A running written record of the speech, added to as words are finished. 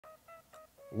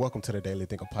Welcome to the Daily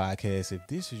Thinker Podcast. If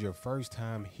this is your first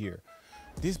time here,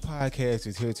 this podcast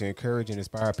is here to encourage and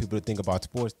inspire people to think about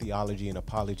sports, theology, and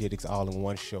apologetics all in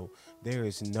one show. There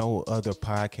is no other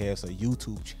podcast or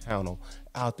YouTube channel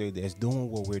out there that's doing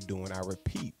what we're doing. I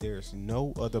repeat, there's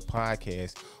no other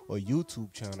podcast or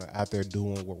YouTube channel out there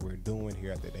doing what we're doing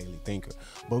here at the Daily Thinker.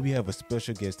 But we have a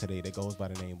special guest today that goes by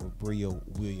the name of Bria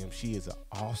Williams. She is an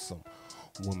awesome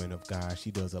woman of God. She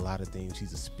does a lot of things.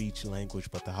 She's a speech language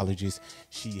pathologist.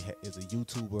 She is a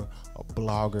YouTuber, a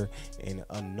blogger, and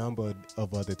a number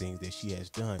of other things that she has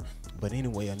done. But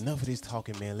anyway, enough of this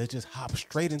talking, man. Let's just hop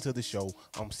straight into the show.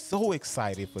 I'm so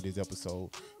excited for this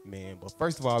episode, man. But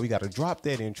first of all, we got to drop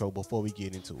that intro before we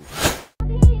get into it.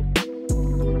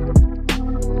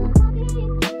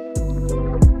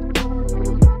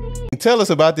 Tell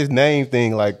us about this name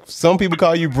thing. Like, some people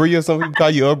call you Bria, some people call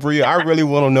you Bria. I really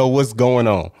want to know what's going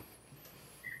on.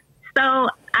 So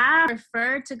I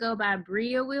prefer to go by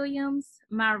Bria Williams.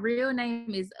 My real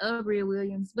name is Bria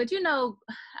Williams. But you know,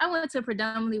 I went to a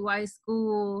predominantly white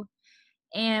school,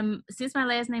 and since my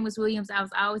last name was Williams, I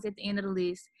was always at the end of the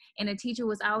list. And the teacher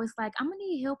was always like, I'm gonna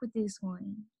need help with this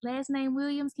one. Last name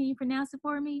Williams, can you pronounce it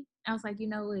for me? I was like, you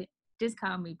know what? Just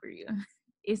call me Bria.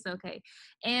 It's okay.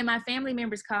 And my family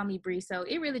members call me Bree, so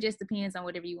it really just depends on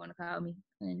whatever you want to call me,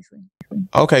 honestly.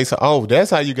 Okay, so that's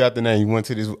how you got the name. You went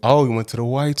to you went to the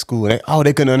white school. They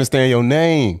couldn't understand your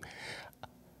name.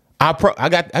 I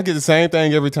get the same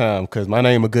thing every time because my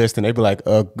name Augustine. They be like,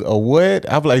 a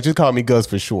what? I be like, just call me Gus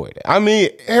for short. I mean,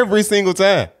 every single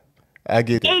time. I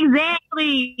get it.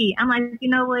 Exactly. I'm like, you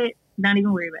know what? Don't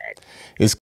even worry about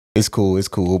it. It's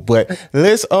cool. But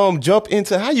let's jump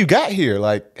into how you got here.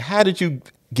 Like, how did you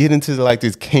get into like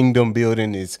this kingdom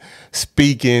building, this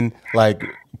speaking, like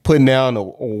putting down the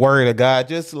word of God,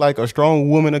 just like a strong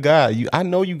woman of God? I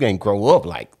know you ain't grow up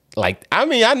like I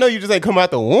know you just ain't come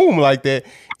out the womb like that.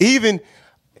 Even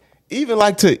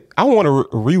like I want to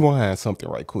rewind something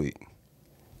right quick.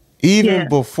 Even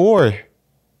before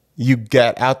you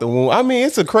got out the womb. I mean,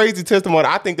 it's a crazy testimony.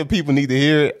 I think the people need to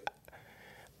hear it.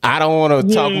 I don't want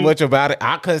to talk much about it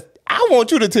because I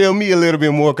want you to tell me a little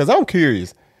bit more because I'm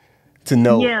curious to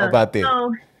know about that.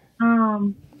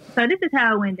 So this is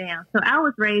how it went down. So I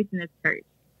was raised in a church.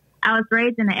 I was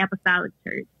raised in an apostolic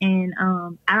church. And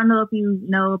I don't know if you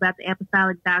know about the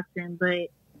apostolic doctrine,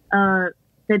 but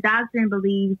the doctrine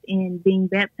believes in being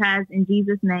baptized in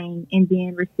Jesus' name and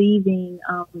then receiving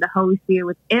the Holy Spirit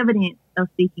with evidence of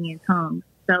speaking in tongues.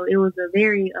 So it was a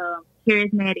very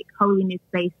charismatic,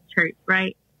 holiness-based church,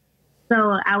 right?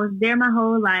 So I was there my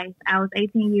whole life. I was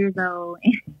 18 years old,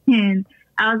 and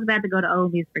I was about to go to Ole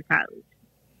Miss for college.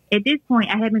 At this point,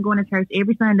 I had been going to church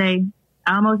every Sunday,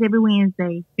 almost every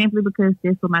Wednesday, simply because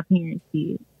that's what my parents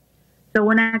did. So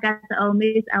when I got to Ole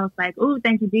Miss, I was like, "Ooh,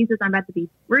 thank you, Jesus! I'm about to be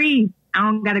free. I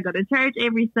don't got to go to church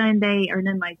every Sunday or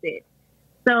nothing like that."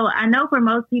 So I know for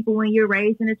most people, when you're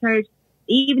raised in a church,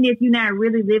 even if you're not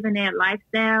really living that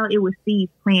lifestyle, it was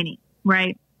seeds planted,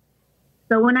 right?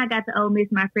 So when I got to Ole Miss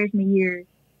my freshman year,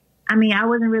 I mean, I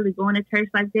wasn't really going to church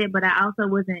like that, but I also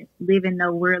wasn't living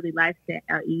no worldly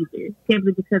lifestyle either,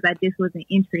 simply because I just wasn't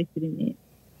interested in it.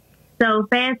 So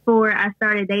fast forward, I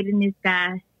started dating this guy,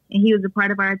 and he was a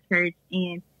part of our church.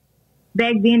 And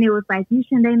back then, it was like, you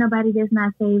shouldn't date nobody that's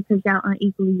not saved because y'all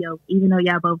unequally yoked, even though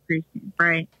y'all both Christians,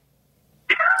 right?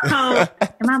 So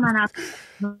in my mind, I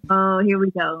was, oh, here we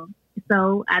go.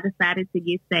 So I decided to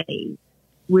get saved,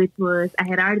 which was, I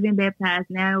had already been baptized.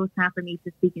 Now it was time for me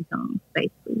to speak in tongues,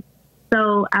 basically.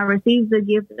 So I received the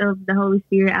gift of the Holy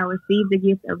Spirit. I received the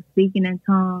gift of speaking in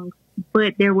tongues,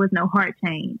 but there was no heart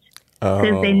change.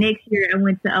 Because the next year I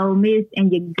went to Ole Miss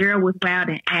and your girl was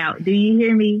wilding out. Do you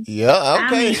hear me? Yeah,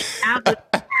 okay.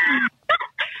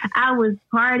 I was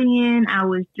partying, I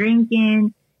was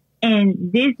drinking,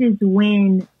 and this is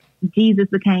when Jesus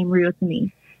became real to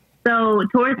me. So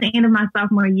towards the end of my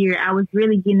sophomore year, I was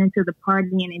really getting into the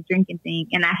partying and drinking thing,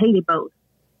 and I hated both.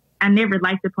 I never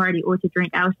liked to party or to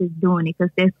drink. I was just doing it because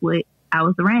that's what I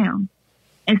was around.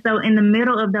 And so in the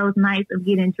middle of those nights of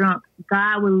getting drunk,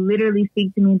 God would literally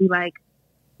speak to me and be like,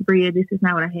 Bria, this is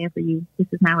not what I have for you. This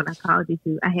is not what I called you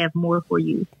to. I have more for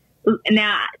you.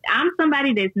 Now, I'm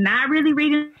somebody that's not really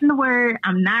reading the word.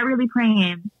 I'm not really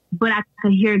praying, but I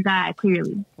could hear God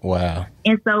clearly. Wow.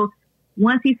 And so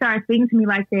once he started speaking to me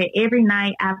like that, every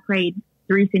night I prayed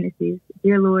 3 sentences.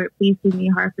 Dear Lord, please give me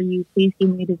a heart for you. Please give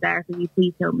me a desire for you.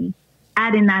 Please help me.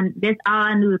 That's all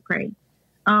I knew to pray.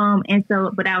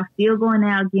 But I was still going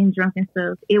out, getting drunk and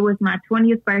stuff. It was my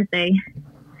 20th birthday,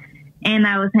 and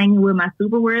I was hanging with my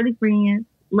super worldly friends.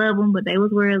 Love them, but they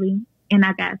was worldly, and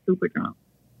I got super drunk.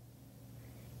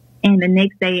 And the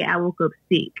next day I woke up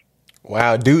sick.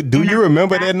 Wow. Do you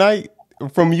remember that night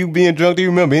from you being drunk? Do you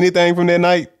remember anything from that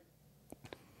night?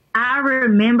 I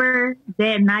remember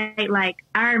that night, like,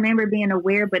 I remember being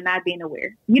aware but not being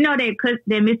aware. You know that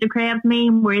Mr. Krabs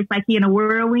meme where it's like he in a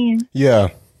whirlwind? Yeah.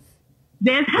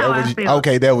 That's how I felt.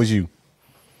 Okay, that was you.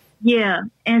 Yeah.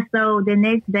 And so the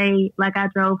next day, like, I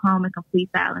drove home in complete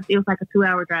silence. It was like a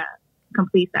 2-hour drive,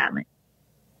 complete silence.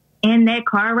 In that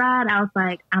car ride, I was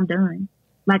like, I'm done.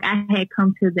 Like, I had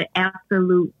come to the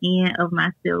absolute end of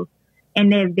myself.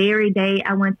 And that very day,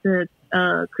 I went to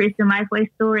Christian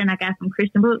Lifeway store and I got some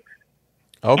Christian books.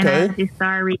 Okay. And I just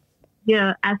started reading.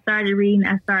 Yeah, I started reading.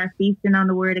 I started feasting on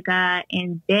the Word of God,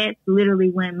 and that's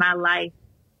literally when my life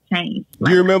changed.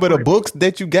 Do you remember the books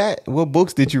that you got? What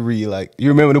books did you read? Like, you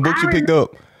remember the books you picked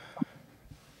up?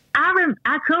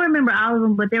 I couldn't remember all of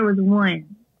them, but there was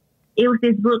one. It was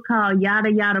this book called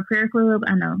Yada Yada Prayer Club.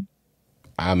 I know.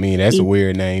 I mean, that's a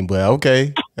weird name, but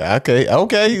okay.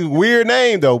 Weird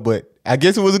name though, but I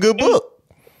guess it was a good book.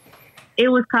 It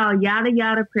was called Yada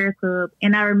Yada Prayer Club.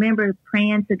 And I remember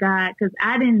praying to God because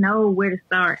I didn't know where to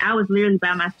start. I was literally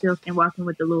by myself and walking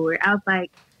with the Lord. I was like,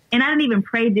 and I didn't even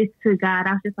pray this to God.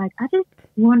 I was just like, I just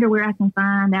wonder where I can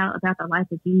find out about the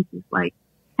life of Jesus. Like,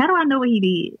 how do I know what he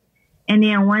did? And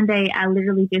then one day I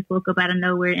literally just woke up out of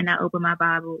nowhere and I opened my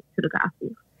Bible to the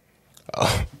Gospels.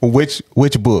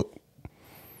 Which book?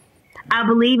 I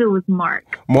believe it was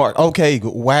Mark. Mark. Okay.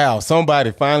 Wow.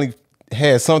 Somebody finally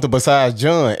had something besides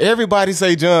John. Everybody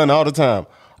say John all the time.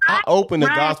 I open the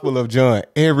Gospel of John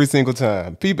every single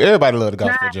time. Everybody love the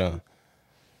Gospel of John.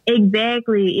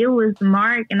 Exactly. It was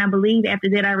Mark, and I believe after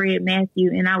that I read Matthew,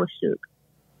 and I was shook.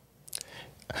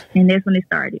 And that's when it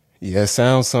started. Yeah, it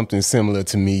sounds something similar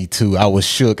to me too. I was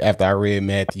shook after I read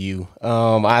Matthew.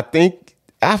 I think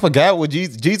I forgot what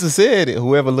Jesus said.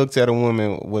 Whoever looks at a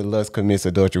woman with lust commits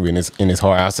adultery in his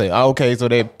heart. I say, oh, okay, so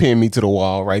that pinned me to the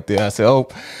wall right there. I said, oh,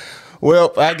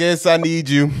 well, I guess I need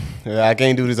you. I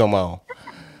can't do this on my own.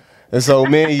 And so,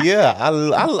 man, yeah, I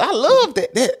love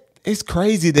that. It's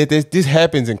crazy that this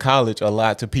happens in college a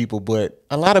lot to people, but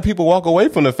a lot of people walk away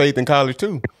from the faith in college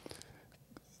too.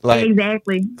 Like,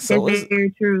 exactly. So that's very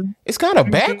true. It's kind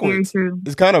of backwards.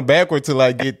 It's kind of backwards to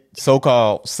like get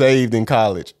so-called saved in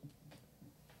college.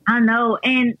 I know.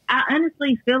 And I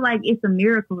honestly feel like it's a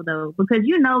miracle though, because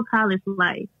college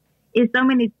life. It's so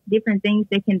many different things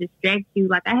that can distract you.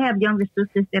 Like, I have younger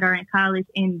sisters that are in college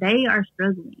and they are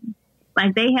struggling.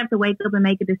 Like, they have to wake up and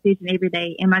make a decision every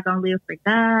day. Am I going to live for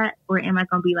God or am I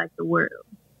going to be like the world?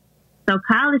 So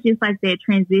college is like that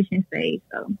transition phase.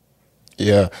 So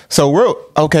yeah. So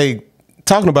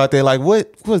talking about that, like,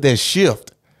 what was that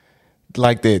shift?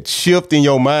 Like that shift in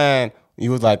your mind,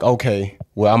 you was like, okay,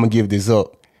 well, I'm going to give this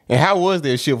up. And how was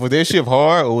that shift? Was that shift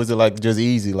hard or was it like just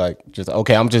easy? Like, just,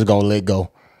 okay, I'm just going to let go.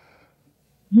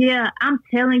 Yeah, I'm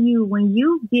telling you, when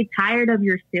you get tired of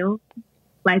yourself,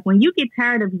 like when you get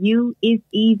tired of you, it's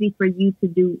easy for you to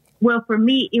do. Well, for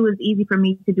me, it was easy for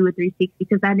me to do a 360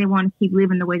 because I didn't want to keep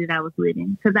living the way that I was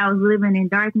living. Because I was living in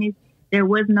darkness. There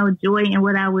was no joy in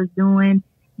what I was doing.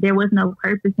 There was no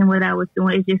purpose in what I was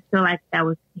doing. It just felt like I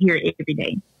was here every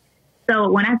day.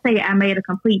 So when I say I made a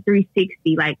complete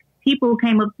 360, like people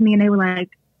came up to me and they were like,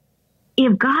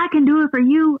 if God can do it for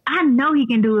you, I know he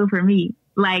can do it for me.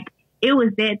 Like, it was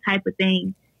that type of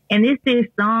thing. And this is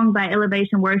a song by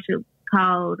Elevation Worship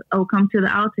called "Oh Come to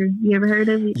the Altar." You ever heard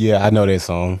of it? Yeah, I know that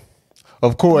song.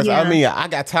 Of course. Yeah. I mean, I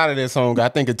got tired of that song. I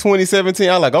think in 2017,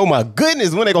 I was like, oh my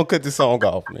goodness, when they gonna cut this song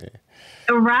off, man?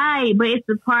 Right. But it's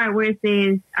the part where it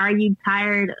says, are you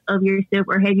tired of yourself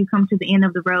or have you come to the end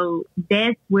of the road?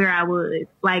 That's where I was.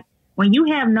 Like, when you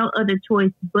have no other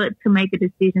choice but to make a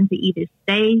decision to either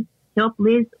stay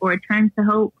helpless or turn to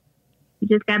hope, you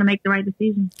just got to make the right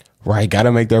decision. Right. Got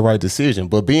to make that right decision.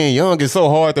 But being young is so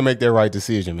hard to make that right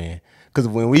decision, man. Because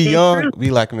when we young,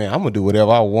 we like, man, I'm going to do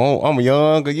whatever I want. I'm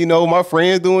young. My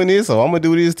friend's doing this, so I'm going to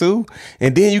do this too.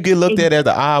 And then you get looked at as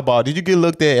the eyeball. Did you get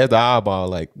looked at as the eyeball?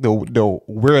 Like the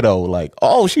weirdo, like,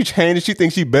 oh, she changed. She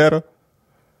thinks she better.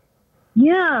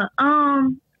 Yeah.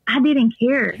 I didn't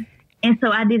care. And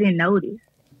so I didn't notice,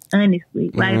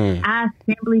 honestly. Like, I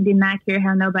simply did not care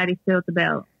how nobody felt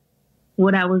about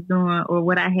what I was doing or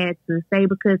what I had to say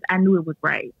because I knew it was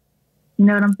right. You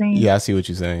know what I'm saying? Yeah, I see what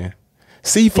you're saying.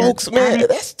 See, folks, man,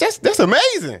 that's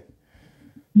amazing.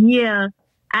 Yeah,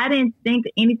 I didn't think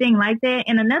anything like that.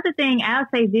 And another thing, I'll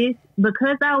say this,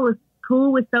 because I was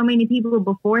cool with so many people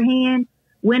beforehand,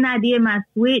 when I did my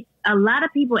switch, a lot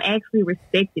of people actually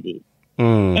respected it.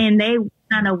 And they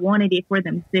kind of wanted it for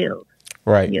themselves.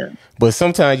 Right. Yeah. But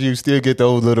sometimes you still get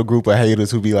those little group of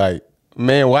haters who be like,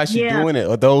 man, why she doing it?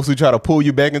 Or those who try to pull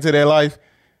you back into their life.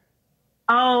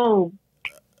 Oh,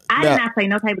 I did not play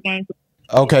no type of games.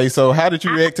 Okay, so how did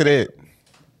you react to that?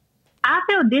 I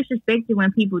felt disrespected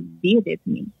when people did that to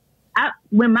me.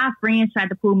 When my friends tried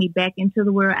to pull me back into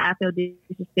the world, I felt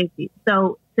disrespected.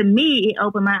 So to me, it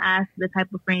opened my eyes to the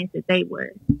type of friends that they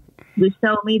were, which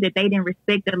showed me that they didn't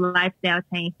respect the lifestyle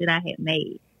change that I had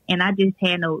made. And I just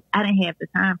I didn't have the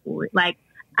time for it. Like,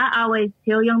 I always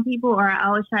tell young people, or I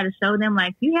always try to show them,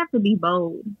 like, you have to be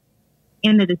bold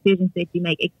in the decisions that you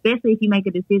make, especially if you make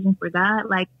a decision for God.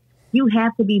 Like, you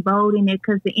have to be bold in it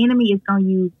because the enemy is going to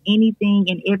use anything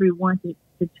and everyone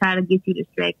to try to get you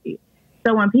distracted.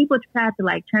 So when people tried to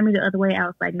like turn me the other way, I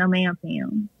was like, no, ma'am,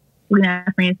 Pam, we're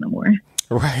not friends no more.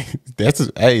 Right. That's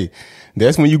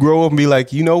when you grow up and be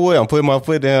like, you know what? I'm putting my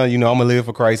foot down. You know, I'm going to live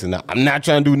for Christ and I'm not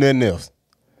trying to do nothing else.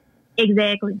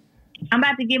 Exactly. I'm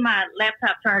about to get my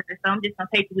laptop charger, so I'm just going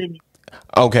to take it with me.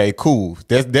 Okay, cool.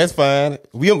 That's fine.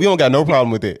 We don't got no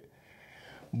problem with it.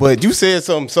 But you said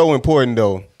something so important,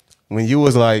 though, when you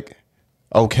was like,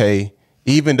 okay,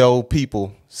 even though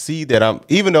people see that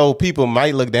even though people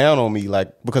might look down on me,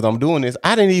 like, because I'm doing this,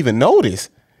 I didn't even notice.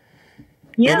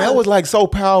 Yeah. And that was like so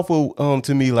powerful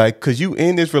to me, like, because you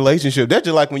in this relationship, that's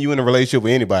just like when you in a relationship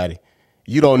with anybody.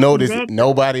 You don't notice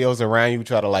nobody else around you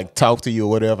try to like talk to you or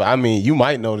whatever. I mean, you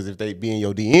might notice if they be in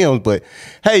your DMs, but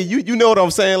hey, you know what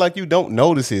I'm saying? Like, you don't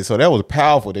notice it. So that was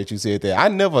powerful that you said that. I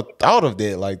never thought of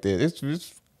that like that.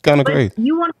 It's kind of crazy.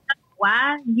 You want to know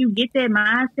why you get that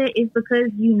mindset? Is because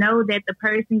you know that the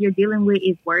person you're dealing with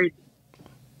is worthy.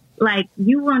 Like,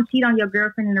 you won't cheat on your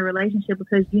girlfriend in a relationship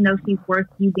because you know she's worth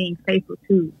you being faithful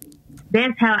to.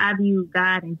 That's how I view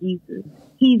God and Jesus.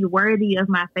 He's worthy of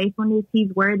my faithfulness.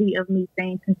 He's worthy of me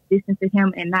staying consistent to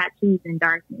him and not choosing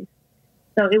darkness.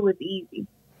 So it was easy.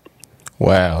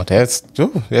 Wow, that's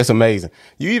amazing.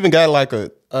 You even got like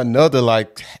another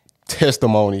like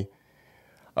testimony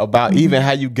about even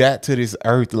how you got to this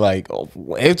earth. Like,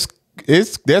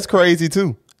 that's crazy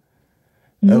too.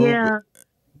 Yeah.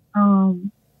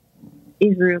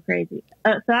 It's real crazy.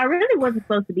 So I really wasn't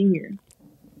supposed to be here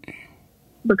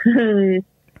because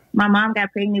my mom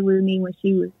got pregnant with me when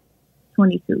she was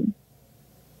 22.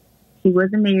 She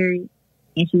wasn't married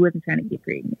and she wasn't trying to get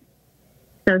pregnant.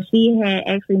 So she had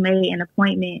actually made an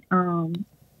appointment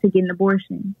to get an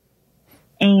abortion.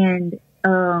 And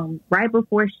right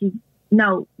before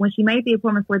when she made the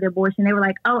appointment for the abortion, they were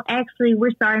like, oh, actually,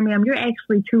 we're sorry, ma'am, you're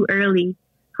actually too early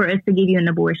for us to give you an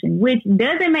abortion, which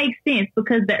doesn't make sense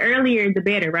because the earlier the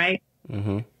better, right?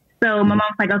 Mm-hmm. So my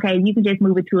mom's like, okay, you can just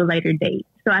move it to a later date.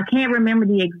 So I can't remember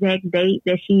the exact date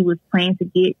that she was planning to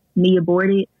get me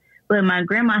aborted, but my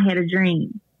grandma had a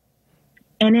dream.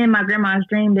 And in my grandma's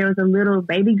dream, there was a little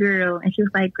baby girl, and she was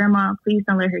like, Grandma, please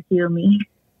don't let her kill me.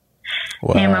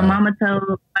 Wow. And my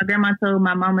grandma told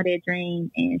my mama that dream,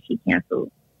 and she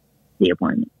canceled the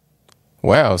appointment.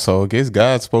 Wow. So I guess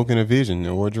God spoke in a vision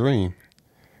or a dream.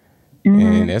 Mm-hmm.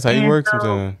 And that's how you work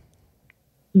sometimes.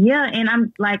 Yeah, and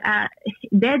I'm like,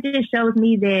 that just shows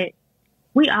me that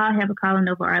we all have a calling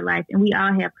over our life, and we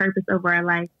all have purpose over our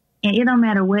life. And it don't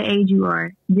matter what age you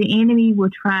are, the enemy will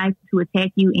try to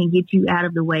attack you and get you out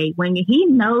of the way. When he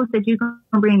knows that you're going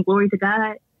to bring glory to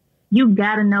God, you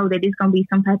got to know that it's going to be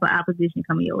some type of opposition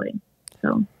coming your way.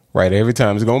 So right, every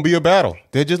time it's going to be a battle.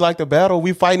 They're just like the battle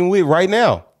we fighting with right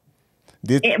now.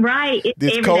 This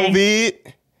COVID.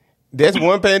 Day. That's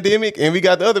one pandemic, and we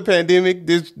got the other pandemic.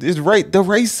 The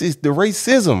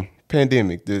racism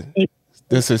pandemic,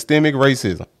 the systemic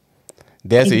racism.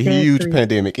 That's a huge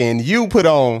pandemic, and you put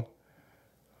on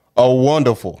a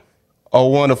wonderful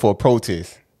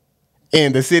protest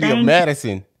in the city of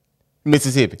Madison,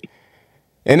 Mississippi,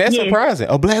 and that's surprising.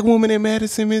 A black woman in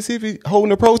Madison, Mississippi,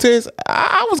 holding a protest.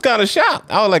 I was kind of shocked.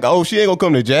 I was like, "Oh, she ain't gonna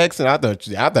come to Jackson." I thought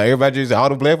everybody just all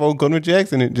the black folks come to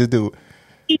Jackson and just do it.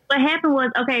 What happened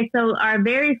was, so our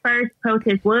very first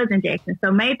protest was in Jackson.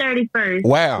 So May 31st,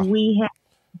 wow, we had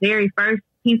the very first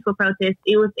peaceful protest.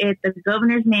 It was at the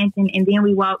governor's mansion, and then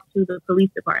we walked to the police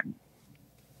department.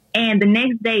 And the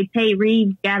next day, Tate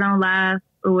Reeves got on live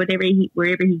or wherever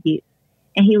he gets,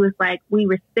 and he was like, "We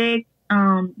respect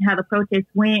how the protest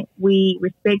went. We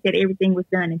respect that everything was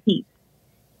done in peace."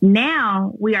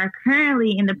 Now we are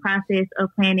currently in the process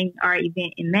of planning our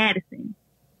event in Madison.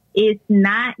 It's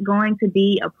not going to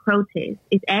be a protest.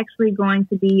 It's actually going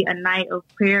to be a night of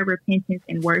prayer, repentance,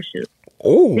 and worship.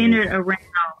 Ooh. Centered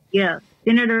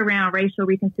around racial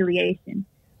reconciliation.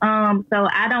 So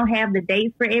I don't have the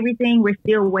dates for everything. We're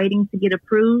still waiting to get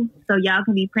approved. So y'all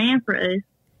can be praying for us.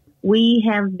 We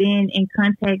have been in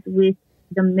contact with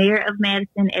the mayor of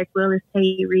Madison as well as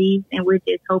Tate Reeves, and we're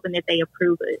just hoping that they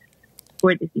approve us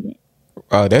for this event.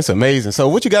 Oh, that's amazing. So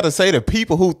what you got to say to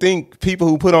people who think people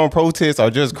who put on protests are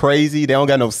just crazy? They don't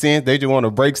got no sense. They just want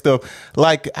to break stuff.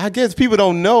 Like, I guess people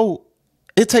don't know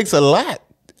it takes a lot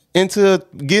into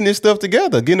getting this stuff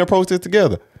together, getting a protest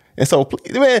together. And so,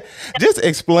 please, man, just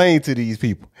explain to these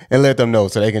people and let them know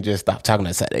so they can just stop talking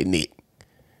outside their neck.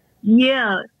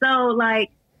 Yeah. So,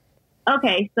 like,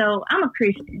 okay, so I'm a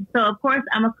Christian. So, of course,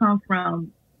 I'm going to come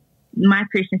from my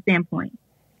Christian standpoint.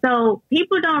 So,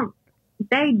 people don't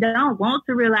want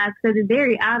to realize, because it's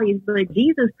very obvious, but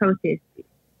Jesus protested.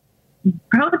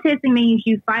 Protesting means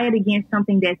you fight against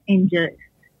something that's unjust,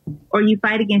 or you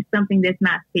fight against something that's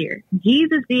not fair.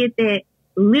 Jesus did that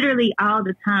literally all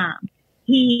the time.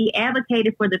 He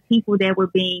advocated for the people that were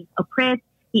being oppressed.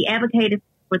 He advocated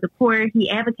for the poor. He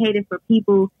advocated for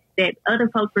people that other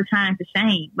folks were trying to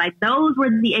shame. Like, those were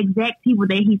the exact people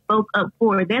that he spoke up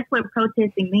for. That's what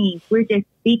protesting means. We're just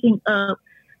speaking up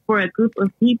for a group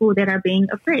of people that are being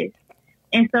oppressed.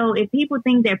 And so if people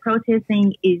think that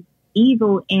protesting is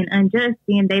evil and unjust,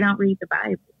 then they don't read the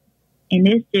Bible. And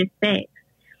it's just facts.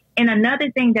 And another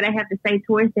thing that I have to say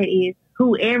towards that is,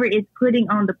 whoever is putting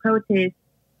on the protest,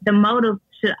 the motive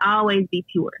should always be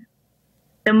pure.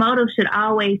 The motive should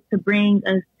always to bring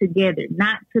us together,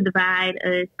 not to divide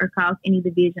us or cause any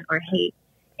division or hate.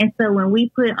 And so when we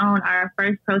put on our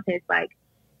first protest, like,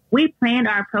 we planned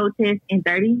our protest in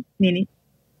 30 minutes.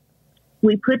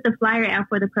 We put the flyer out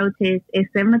for the protest at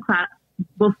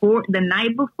 7:00 the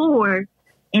night before,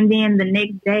 and then the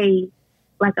next day,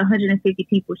 like 150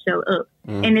 people show up.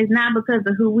 And it's not because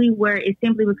of who we were. It's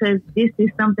simply because this is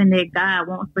something that God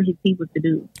wants for his people to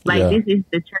do. Like, this is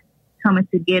the church coming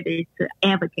together to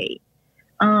advocate.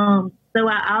 So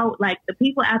I like the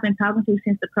people I've been talking to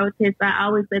since the protest, I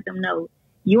always let them know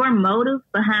your motive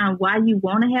behind why you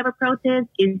want to have a protest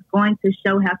is going to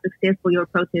show how successful your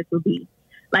protest will be.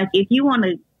 Like, if you want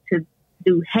to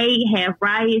do hate, have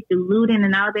riots, do looting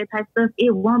and all that type of stuff,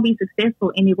 it won't be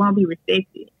successful and it won't be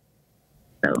respected.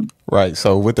 So right.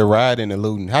 So with the riot and the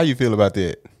looting, how you feel about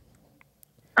that?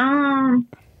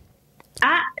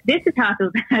 This is how I feel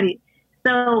about it.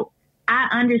 So I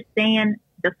understand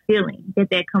the feeling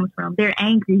that comes from. They're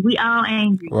angry. We all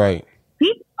angry. Right.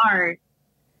 People are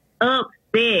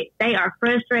upset. They are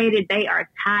frustrated. They are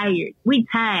tired. We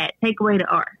tired. Take away the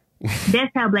R.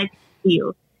 That's how Black people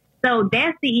feel. So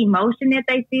that's the emotion that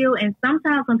they feel. And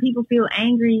sometimes when people feel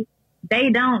angry, they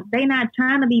not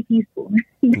trying to be peaceful.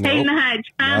 They not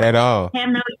trying at all. Have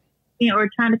no or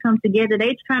trying to come together.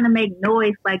 They trying to make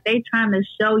noise. Like, they trying to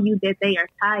show you that they are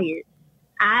tired.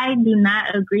 I do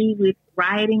not agree with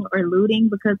rioting or looting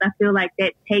because I feel like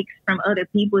that takes from other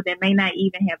people that may not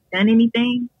even have done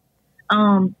anything.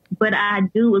 But I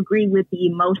do agree with the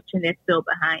emotion that's still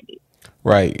behind it.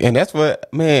 Right. And that's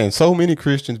what, man, so many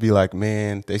Christians be like,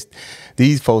 man,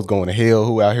 these folks going to hell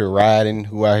who out here rioting,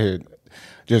 who out here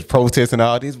just protesting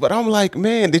all this. But I'm like,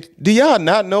 man, do y'all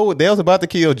not know they was about to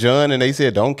kill John and they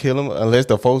said don't kill him unless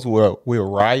the folks will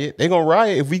riot? They gonna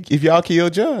riot if y'all kill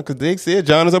John because they said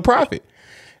John is a prophet.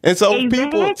 And so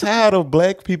people are tired of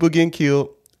Black people getting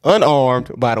killed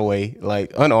unarmed, by the way,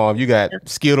 like unarmed. You got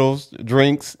Skittles,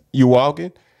 drinks, you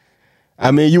walking. I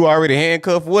mean, you already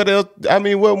handcuffed. What else? I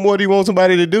mean, what more do you want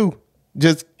somebody to do?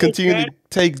 Just continue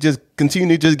to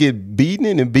just get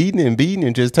beaten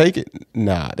and just take it?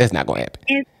 Nah, that's not gonna happen.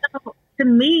 And so, to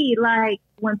me, like,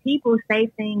 when people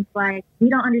say things like, we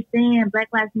don't understand Black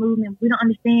Lives Movement, we don't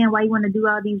understand why you want to do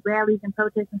all these rallies and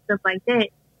protests and stuff like that,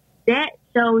 that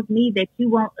shows me that you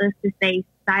want us to stay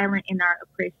silent in our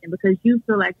oppression because you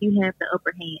feel like you have the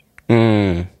upper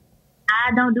hand.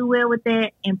 I don't do well with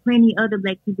that, and plenty other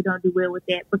Black people don't do well with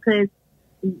that because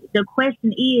the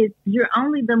question is, you're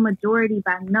only the majority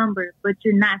by number, but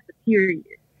you're not superior.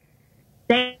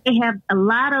 They have a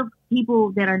lot of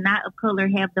people that are not of color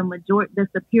have the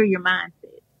superior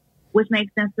mindset, which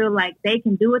makes them feel like they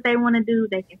can do what they want to do,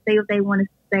 they can say what they want to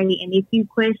say, and if you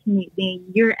question it, then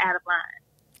you're out of line.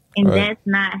 And that's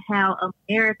not how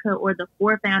America or the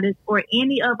forefounders or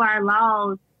any of our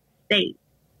laws state.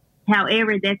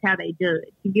 However, that's how they judge.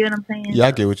 You get what I'm saying? Yeah,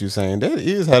 I get what you're saying. That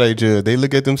is how they judge. They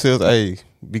look at themselves, hey,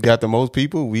 we got the most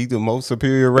people, we the most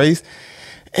superior race.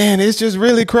 And it's just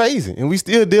really crazy. And we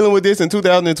still dealing with this in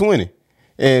 2020.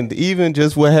 And even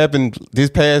just what happened this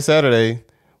past Saturday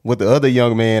with the other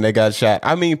young man that got shot.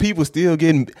 I mean, people still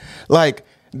getting, like,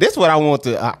 that's what I want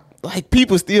to, like,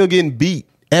 people still getting beat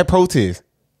at protests.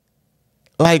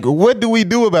 Like, what do we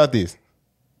do about this?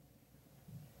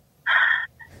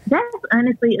 That's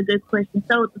honestly a good question.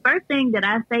 So the first thing that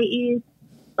I say is,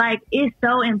 like, it's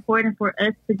so important for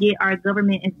us to get our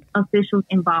government officials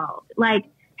involved. Like,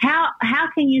 how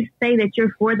can you say that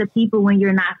you're for the people when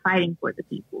you're not fighting for the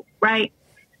people, right?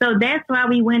 So that's why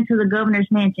we went to the governor's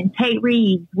mansion. Tate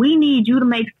Reeves, we need you to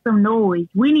make some noise.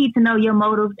 We need to know your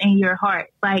motives and your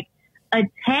heart. Like,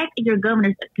 attack your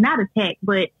governors, not attack,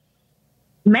 but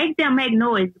make them make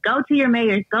noise. Go to your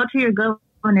mayors, go to your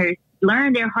governors,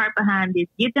 learn their heart behind this.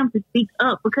 Get them to speak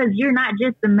up, because you're not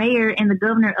just the mayor and the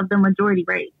governor of the majority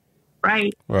race,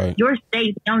 right? Right. Your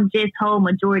states don't just hold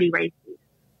majority races.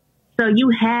 So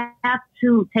you have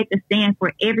to take a stand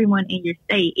for everyone in your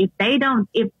state. If they don't,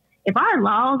 if our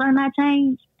laws are not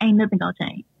changed, ain't nothing gonna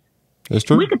change. That's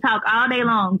true. We could talk all day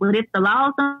long, but if the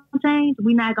laws don't change,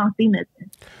 we're not gonna see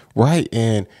nothing. Right.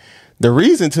 And the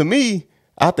reason, to me,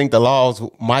 I think the laws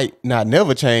might not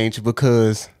never change,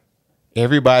 because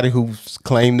everybody who's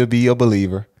claimed to be a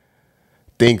believer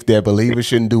thinks that believers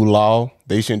shouldn't do law.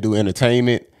 They shouldn't do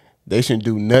entertainment. They shouldn't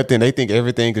do nothing. They think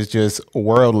everything is just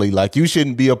worldly. Like, you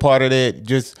shouldn't be a part of that.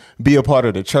 Just be a part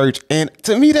of the church. And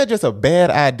to me, that's just a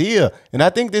bad idea. And I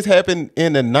think this happened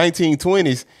in the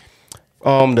 1920s,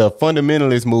 the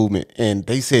fundamentalist movement. And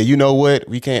they said, you know what?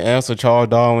 We can't answer Charles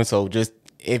Darwin. So just,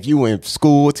 if you in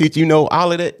school, teach,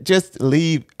 all of that, just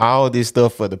leave all this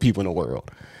stuff for the people in the world.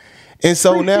 And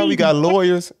so now we got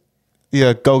lawyers.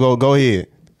 Yeah, go ahead.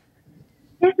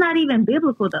 It's not even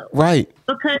biblical, though. Right.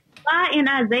 Because why in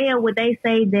Isaiah would they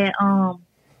say that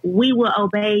we will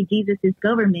obey Jesus'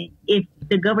 government if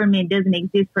the government doesn't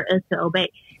exist for us to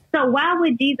obey? So why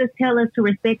would Jesus tell us to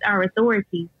respect our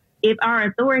authorities if our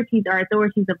authorities are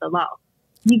authorities of the law?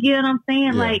 You get what I'm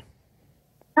saying? Yeah. Like,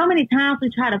 so many times we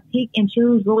try to pick and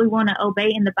choose what we want to obey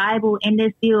in the Bible, and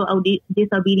there's still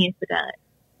disobedience to God.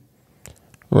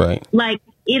 Right. Like,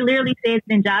 it literally says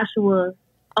in Joshua,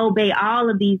 obey all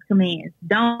of these commands.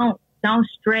 Don't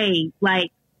stray.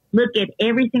 Like, look at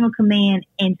every single command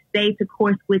and stay to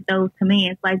course with those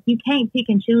commands. Like, you can't pick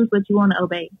and choose what you want to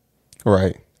obey.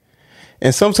 Right.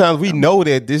 And sometimes we know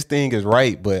that this thing is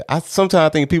right, but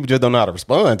sometimes think people just don't know how to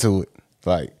respond to it.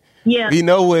 Like, yeah, we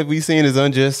know what we seen is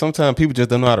unjust. Sometimes people just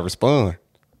don't know how to respond.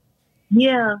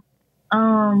 Yeah.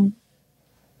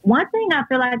 One thing I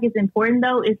feel like is important,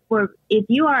 though, is if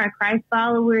you are a Christ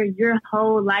follower, your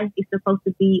whole life is supposed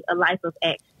to be a life of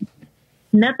action.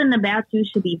 Nothing about you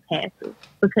should be passive,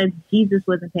 because Jesus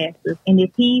wasn't passive. And if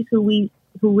he's who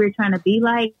we're trying to be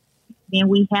like, then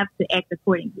we have to act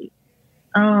accordingly.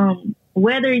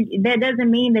 Whether that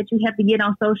doesn't mean that you have to get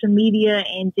on social media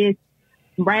and just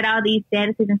write all these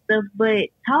statuses and stuff, but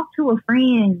talk to a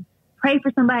friend, pray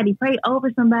for somebody, pray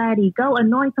over somebody, go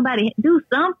anoint somebody, do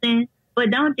something. But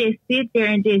don't just sit there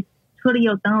and just twiddle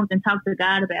your thumbs and talk to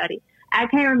God about it. I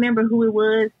can't remember who it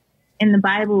was in the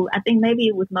Bible. I think maybe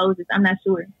it was Moses. I'm not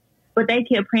sure. But they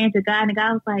kept praying to God, and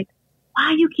God was like,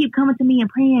 why you keep coming to me and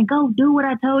praying? Go do what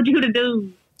I told you to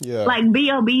do. Yeah. Like,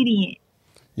 be obedient.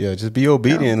 Yeah, just be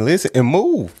obedient and listen and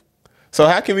move. So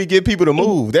how can we get people to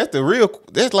move?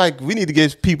 That's like, we need to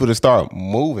get people to start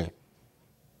moving.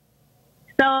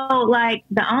 So, like,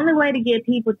 the only way to get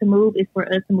people to move is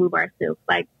for us to move ourselves.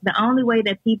 Like, the only way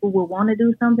that people will want to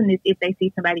do something is if they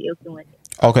see somebody else doing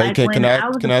it. Okay, like, can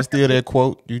I steal that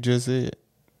quote you just said?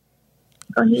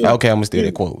 Go ahead. Okay, I'm gonna steal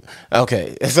that quote.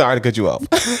 Okay, sorry to cut you off.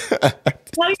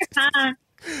 Well, you're fine.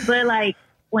 But, like,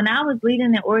 when I was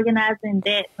leading and organizing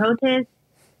that protest,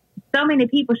 so many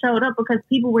people showed up because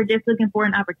people were just looking for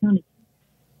an opportunity.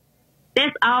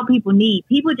 That's all people need.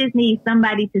 People just need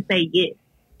somebody to say yes.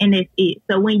 And that's it.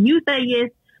 So when you say yes,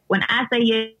 when I say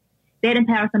yes, that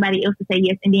empowers somebody else to say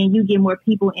yes, and then you get more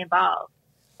people involved.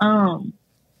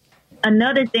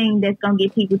 Another thing that's going to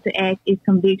get people to act is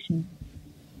conviction.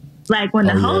 Like, when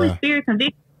the Holy Spirit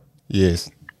convicts,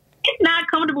 yes, it's not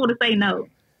comfortable to say no.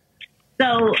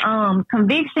 So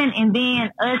conviction, and then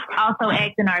us also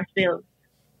acting ourselves.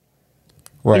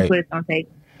 Right. That's what it's going to take.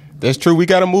 That's true. We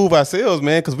got to move ourselves,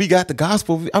 man, because we got the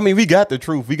gospel. I mean, we got the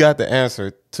truth. We got the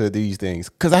answer to these things.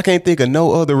 Because I can't think of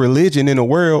no other religion in the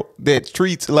world that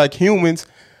treats like humans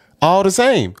all the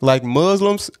same. Like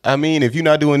Muslims, I mean, if you're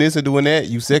not doing this and doing that,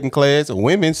 you second class.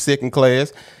 Women, second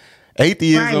class.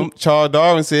 Atheism, right. Charles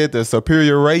Darwin said the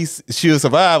superior race should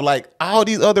survive. Like, all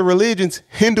these other religions,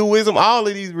 Hinduism, all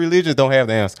of these religions don't have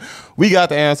the answer. We got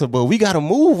the answer, but we got to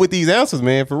move with these answers,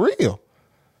 man, for real.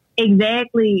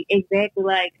 Exactly.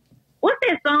 Like, what's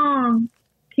that song,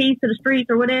 Keys to the Streets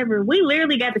or whatever? We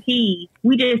literally got the keys.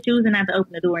 We just choosing not to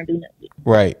open the door and do nothing.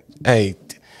 Right. Hey,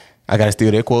 I got to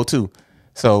steal that quote too.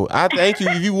 So I thank you.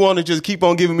 If you want to just keep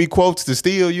on giving me quotes to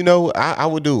steal, I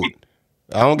would do it.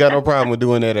 I don't got no problem with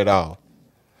doing that at all.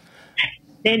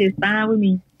 That is fine with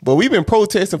me. But we've been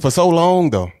protesting for so long,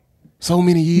 though. So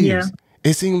many years. Yeah.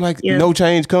 It seemed like no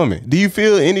change coming. Do you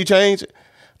feel any change?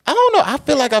 I don't know. I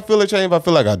feel like I feel a change, but I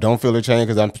feel like I don't feel a change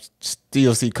because I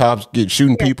still see cops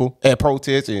shooting people at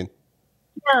protests. And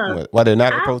Yeah. Why they're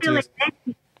not a I feel protest?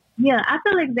 exactly, yeah, I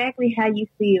feel exactly how you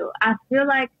feel. I feel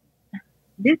like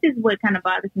this is what kind of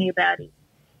bothers me about it.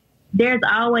 There's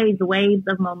always waves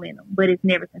of momentum, but it's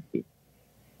never consistent.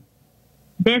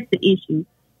 That's the issue.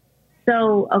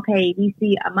 So, okay, we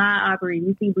see Ahmaud Arbery,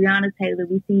 we see Breonna Taylor,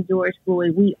 we see George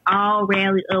Floyd. We all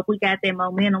rally up. We got that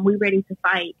momentum. We ready to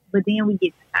fight. But then we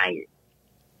get tired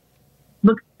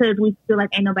because we feel like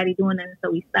ain't nobody doing nothing,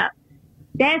 so we stop.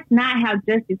 That's not how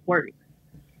justice works.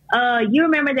 You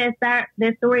remember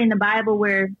that story in the Bible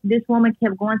where this woman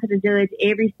kept going to the judge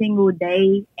every single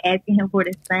day, asking him for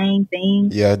the same thing?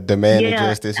 Yeah, demanding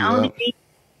justice.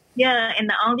 Yeah, and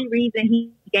the only reason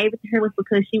he gave it to her was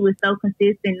because she was so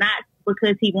consistent, not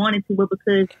because he wanted to, but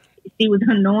because she was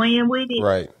annoying with it.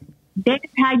 Right. That's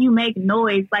how you make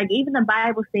noise. Like, even the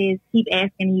Bible says, keep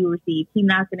asking and you will receive. Keep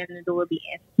knocking and the door will be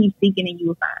answered. Keep seeking and you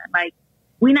will find. Like,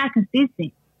 we're not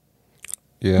consistent.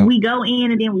 Yeah. We go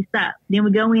in and then we stop. Then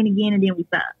we go in again and then we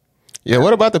stop. Yeah,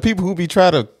 what about the people who be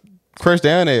trying to crush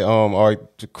down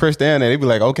that, they be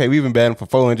like, okay, we've been battling for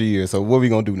 400 years, so what are we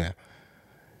going to do now?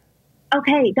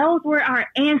 Okay, those were our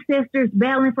ancestors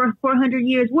battling for 400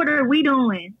 years. What are we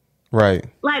doing? Right.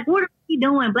 Like, what are we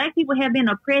doing? Black people have been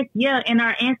oppressed, yeah, and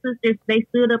our ancestors, they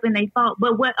stood up and they fought.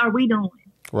 But what are we doing?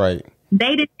 Right.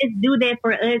 They didn't just do that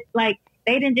for us. Like,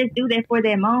 they didn't just do that for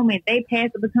that moment. They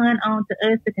passed the baton on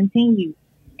to us to continue.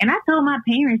 And I told my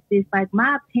parents this, like,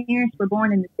 my parents were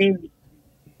born in the 70s.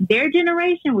 Their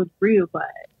generation was real quiet.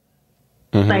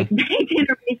 Mm-hmm. Like, their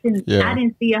generation, I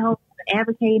didn't see a whole lot of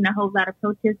advocating, a whole lot of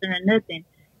protesting or nothing.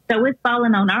 So it's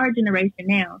falling on our generation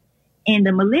now. And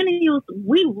the millennials,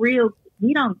 we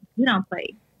don't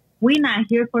play. We're not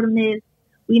here for the myths.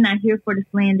 We're not here for the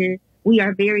slander. We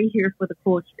are very here for the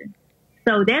culture.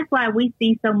 So that's why we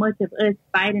see so much of us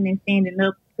fighting and standing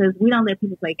up, because we don't let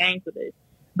people play games with us.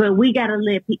 But we can't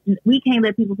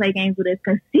let people play games with us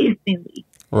consistently.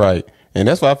 Right. And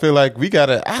that's why I feel like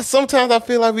sometimes I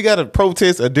feel like we gotta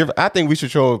protest I think we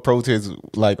should show a protest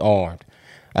like armed.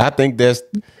 I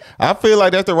feel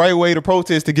like that's the right way to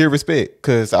protest to get respect.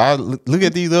 Cause I look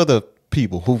at these other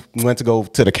people who went to go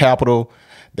to the Capitol.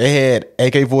 They had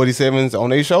AK-47s on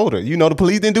their shoulder. You know, the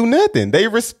police didn't do nothing. They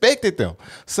respected them.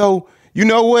 So, you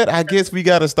know what? I guess we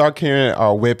got to start carrying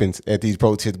our weapons at these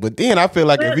protests. But then I feel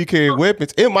like if we carry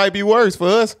weapons, it might be worse for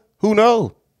us. Who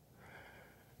knows?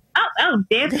 Oh,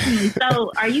 definitely.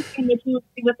 So, are you saying that you would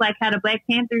see with like how the Black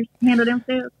Panthers handle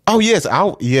themselves? Oh, yes.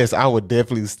 I would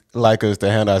definitely like us to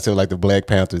handle ourselves like the Black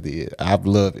Panthers did. I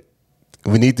love it.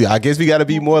 We need to. I guess we got to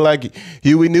be more like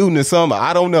Huey Newton or something.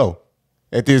 I don't know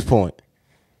at this point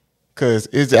because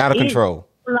it's out of control.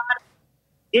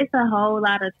 It's a whole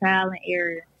lot of trial and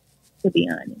error, to be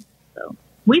honest. So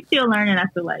we still learning, I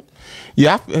feel like.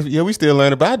 Yeah, we still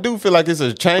learning. But I do feel like it's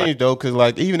a change, though, because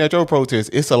like even at your protest,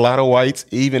 it's a lot of whites,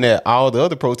 even at all the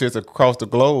other protests across the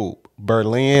globe.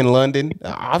 Berlin, London.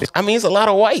 I mean, it's a lot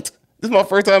of whites. This is my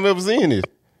first time ever seeing this.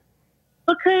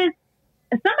 Because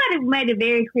somebody made it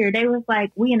very clear. They was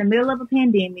like, we in the middle of a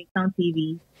pandemic on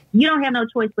TV. You don't have no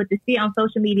choice but to sit on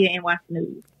social media and watch the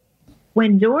news.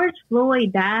 When George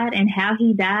Floyd died and how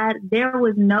he died, there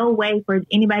was no way for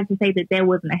anybody to say that there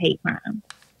wasn't a hate crime.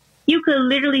 You could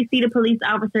literally see the police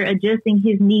officer adjusting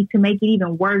his knee to make it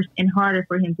even worse and harder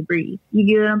for him to breathe. You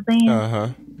get what I'm saying? Uh-huh.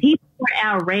 People were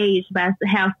outraged by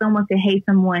how someone could hate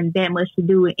someone that much to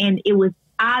do it. And it was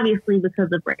obviously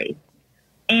because of race.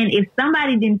 And if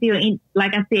somebody didn't feel,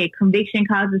 like I said, conviction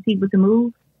causes people to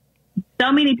move.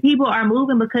 So many people are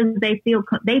moving because they feel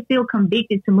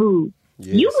convicted to move.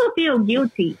 Yes. You will feel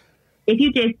guilty if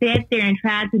you just sat there and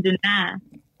tried to deny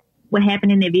what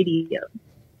happened in the video.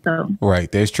 So right,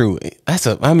 that's true.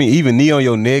 Even knee on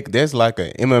your neck, that's like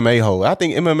an MMA hold. I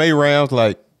think MMA rounds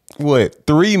like what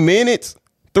 3 minutes?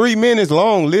 3 minutes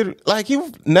long, literally. Like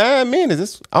 9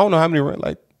 minutes. I don't know how many rounds.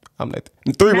 Like I'm like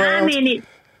 3 rounds.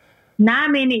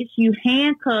 9 minutes. You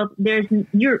handcuffed.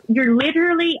 You're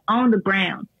literally on the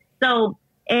ground. So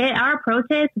at our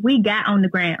protest, we got on the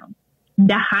ground.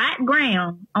 The hot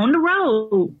ground on the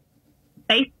road,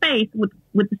 face to face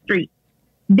with the street.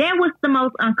 That was the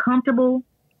most uncomfortable,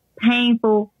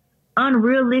 painful,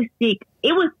 unrealistic.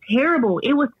 It was terrible.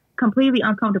 It was completely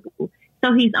uncomfortable.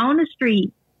 So he's on the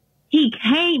street. He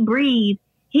can't breathe.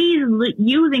 He's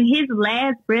using his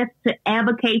last breath to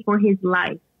advocate for his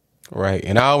life. Right.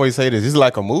 And I always say this. It's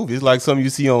like a movie. It's like something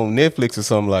you see on Netflix or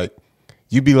something. Like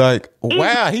you be like,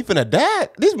 wow, he finna die.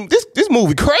 This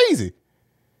movie crazy.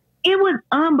 It was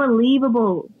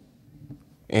unbelievable.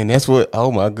 And that's what,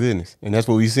 oh my goodness. And that's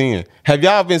what we seeing. Have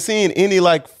y'all been seeing any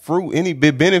like fruit, any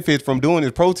big benefits from doing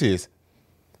this protest?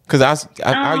 Cause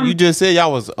you just said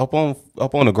y'all was up on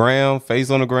the ground, face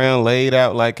on the ground, laid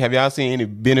out. Like, have y'all seen any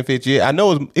benefits yet? I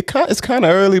know it's kind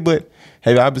of early, but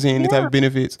have y'all been seeing any type of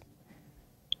benefits?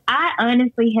 I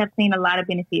honestly have seen a lot of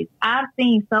benefits. I've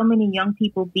seen so many young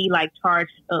people be like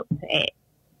charged up to act.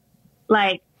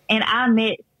 Like, and I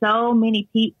met so many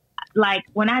people. Like,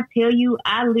 when I tell you,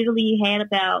 I literally had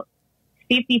about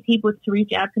 50 people to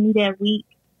reach out to me that week,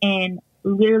 and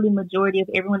literally majority of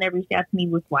everyone that reached out to me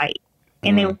was white.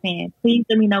 And they were saying, please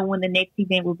let me know when the next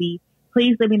event will be.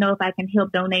 Please let me know if I can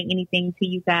help donate anything to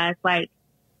you guys. Like,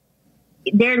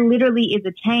 there literally is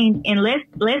a change. And let's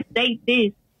state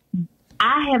this.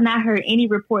 I have not heard any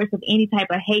reports of any type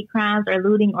of hate crimes or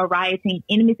looting or rioting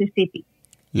in Mississippi.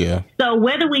 Yeah. So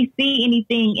whether we see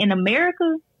anything in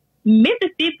America,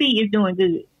 Mississippi is doing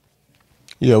good.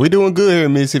 Yeah, we doing good here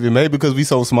in Mississippi, maybe because we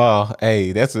so small. Hey,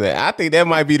 I think that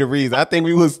might be the reason. I think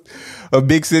we was a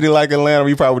big city like Atlanta,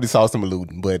 we probably saw some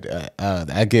looting, but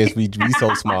I guess we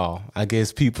so small. I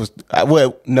guess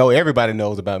everybody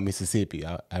knows about Mississippi.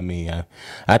 I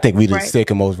think we the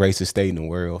second most racist state in the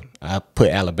world. I put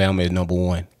Alabama at number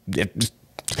one. That's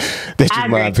just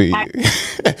my opinion.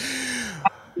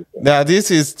 Now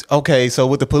this is okay. So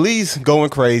with the police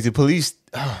going crazy,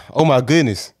 oh my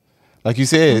goodness. Like you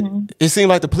said, it seemed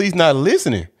like the police not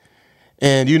listening.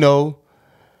 And,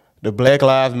 the Black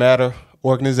Lives Matter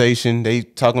organization, they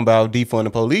talking about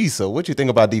defunding police. So what you think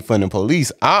about defunding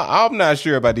police? I'm not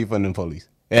sure about defunding police.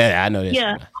 Yeah, I know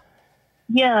that.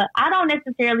 Yeah, I don't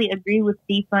necessarily agree with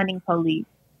defunding police.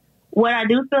 What I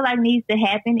do feel like needs to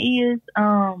happen is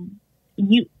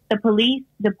the police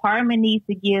department needs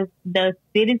to give the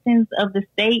citizens of the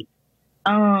state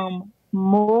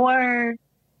more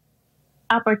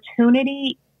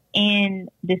opportunity in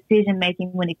decision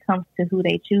making when it comes to who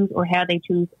they choose or how they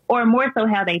choose, or more so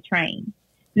how they train.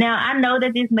 Now, I know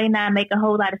that this may not make a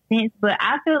whole lot of sense, but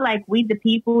I feel like we, the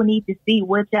people, need to see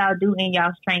what y'all do in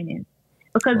y'all's training,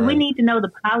 because we need to know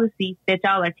the policies that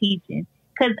y'all are teaching.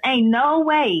 Because ain't no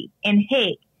way in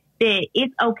heck that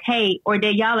it's okay or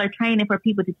that y'all are training for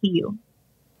people to kill.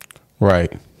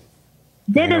 Right.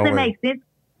 That doesn't make sense.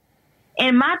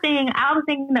 And my thing, I was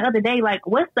thinking the other day, like,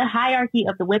 what's the hierarchy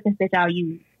of the weapons that y'all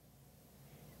use?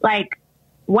 Like,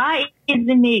 why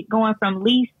isn't it going from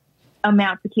least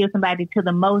amount to kill somebody to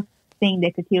the most thing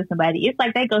that could kill somebody? It's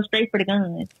like they go straight for the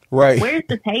guns. Right. Where's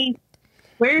the tape?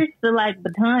 Where's the, like,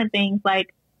 baton things?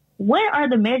 Like, what are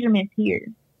the measurements here?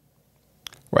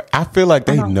 Right. I feel like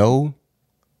they know,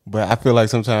 but I feel like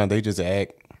sometimes they just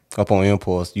act up on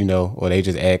impulse, or they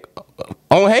just act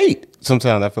on hate.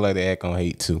 Sometimes I feel like they act on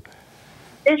hate, too.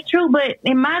 It's true, but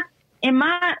in my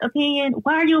opinion,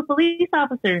 why are you a police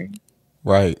officer?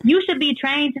 Right. You should be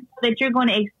trained to know that you're going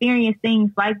to experience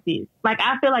things like this. Like,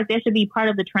 I feel like that should be part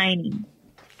of the training.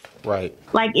 Right.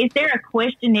 Like, is there a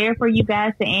questionnaire for you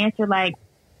guys to answer? Like,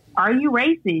 are you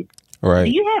racist? Right.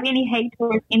 Do you have any hate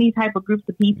towards any type of groups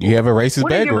of people? You have a racist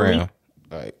background.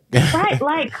 Right.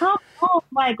 Like, come on.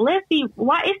 Like, let's see.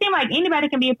 Why it seems like anybody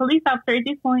can be a police officer at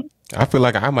this point. I feel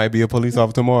like I might be a police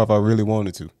officer tomorrow if I really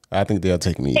wanted to. I think they'll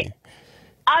take me in.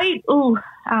 I almost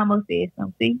said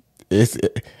something.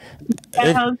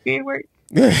 That whole spirit work.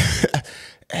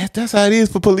 That's how it is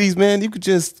for police, man. You could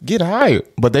just get hired,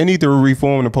 but they need to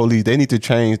reform the police. They need to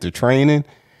change the training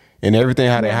and everything.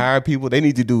 How they hire people. They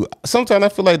need to do. Sometimes I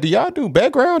feel like, do y'all do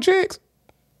background checks?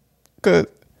 Cause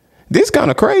this kind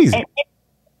of crazy. And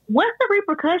what's the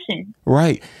repercussion?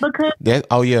 Right. Because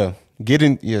get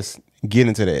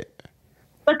into that.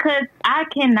 Because I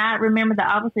cannot remember the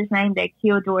officer's name that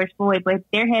killed George Floyd, but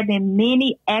there have been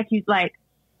many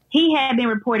he had been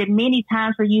reported many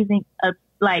times for using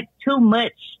too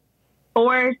much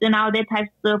force and all that type of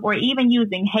stuff, or even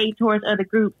using hate towards other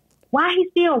groups. Why he's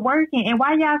still working, and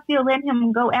why y'all still letting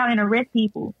him go out and arrest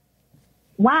people?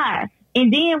 Why?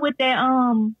 And then with that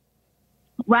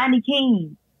Rodney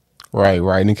King. Right,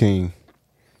 Rodney King.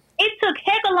 It took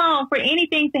heck long for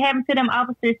anything to happen to them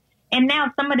officers. And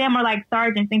now some of them are like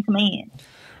sergeants in command.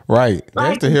 Right.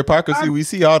 That's the hypocrisy we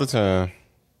see all the time.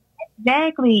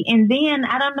 Exactly. And then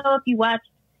I don't know if you watched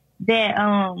that,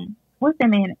 what's that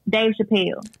man? Dave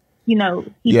Chappelle.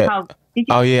 He talked.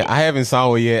 I haven't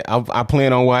saw it yet. I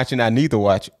plan on watching. I need to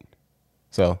watch it.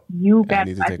 So you got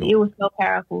to watch it. It was so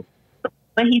powerful.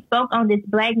 But he spoke on this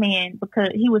black man because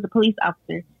he was a police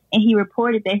officer, and he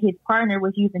reported that his partner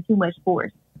was using too much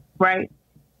force. Right.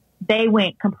 They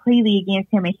went completely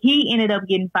against him, and he ended up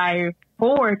getting fired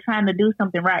for trying to do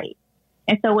something right.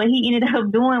 And so what he ended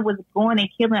up doing was going and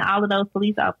killing all of those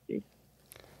police officers.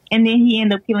 And then he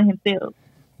ended up killing himself.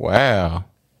 Wow.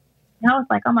 And I was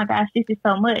like, oh my gosh, this is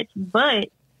so much. But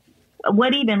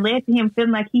what even led to him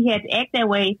feeling like he had to act that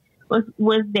way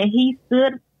was that he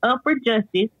stood up for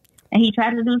justice and he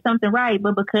tried to do something right,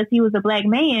 but because he was a black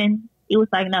man, it was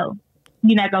like, no,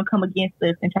 you're not gonna come against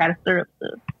us and try to stir up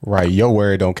stuff. Right, your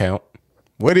word don't count.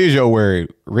 What is your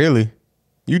word, really?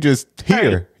 You just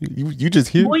here. Right. You just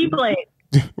here. Boy, you black.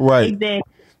 Right. Exactly.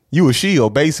 You a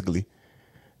shield, basically.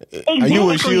 Exactly. Are you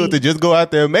a shield to just go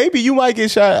out there? Maybe you might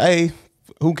get shot. Hey,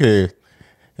 who cares?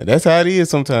 And that's how it is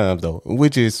sometimes, though,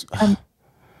 which is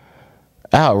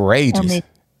outrageous.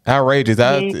 Outrageous.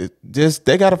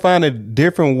 They got to find a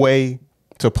different way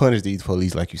to punish these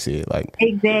police, like you said. Like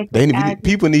exactly,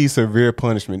 people need severe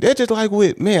punishment. They're just like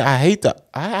with man. I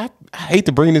hate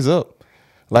to bring this up.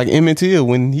 Like Emmett Till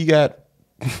when he got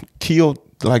killed,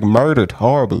 like murdered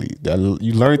horribly.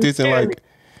 You learned this in like.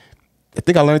 I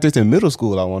think I learned this in middle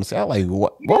school. I want to say. I like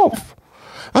what? Whoa.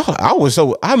 I was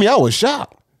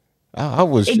shocked. I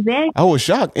was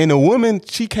shocked. And the woman,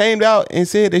 she came out and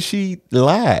said that she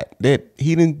lied, that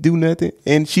he didn't do nothing,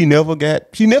 and she never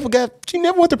went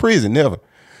to prison. Never.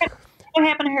 What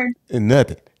happened to her?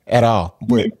 Nothing at all.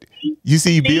 But you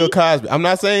see, Bill Cosby. I'm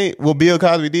not saying what Bill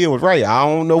Cosby did was right. I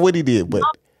don't know what he did,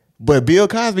 but Bill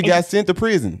Cosby got sent to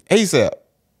prison ASAP,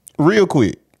 real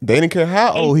quick. They didn't care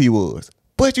how old he was.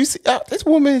 But you see, this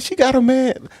woman, she got a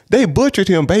man. They butchered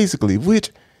him basically,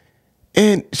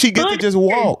 and she gets to just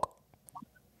walk.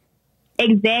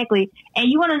 Exactly. And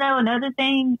you want to know another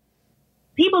thing?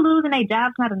 People losing their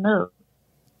jobs not enough.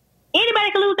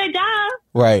 Anybody can lose their job.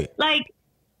 Right. Like,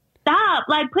 stop.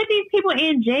 Like, put these people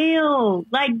in jail.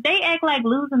 Like, they act like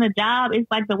losing a job is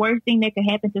like the worst thing that could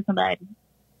happen to somebody.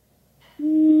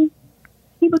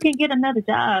 People can get another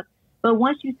job. But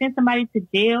once you send somebody to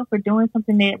jail for doing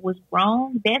something that was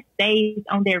wrong, that stays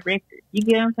on their record. You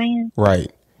get what I'm saying?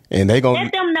 Right. And they gonna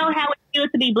let them know how it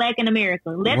feels to be black in America.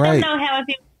 Let them know how it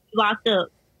feels to be locked up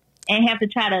and have to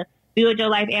try to build your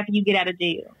life after you get out of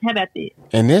jail. How about this?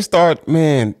 And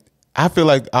then I feel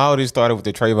like all this started with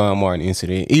the Trayvon Martin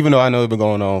incident, even though I know it's been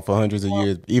going on for hundreds of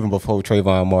years, even before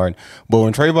Trayvon Martin. But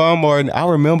when Trayvon Martin, I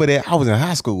remember that I was in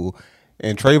high school.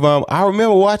 And Trayvon, I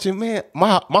remember watching, man,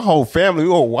 my whole family, we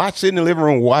were watching in the living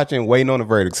room, waiting on the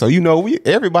verdict. So,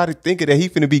 everybody thinking that he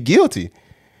finna be guilty.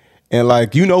 And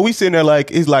like, we sitting there like,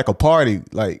 it's like a party.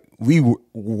 Like, we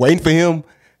waiting for him.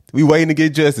 We waiting to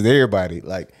get justice, everybody.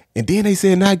 Like, and then they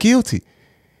said not guilty.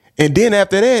 And then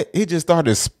after that, it just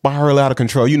started to spiral out of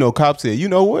control. Cops said, you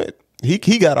know what? He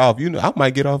got off. I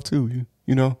might get off too,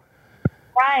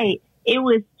 Right. It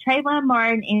was Trayvon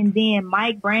Martin and then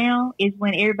Mike Brown is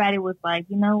when everybody was like,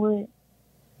 you know what?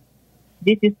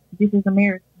 This is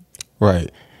America.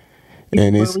 Right.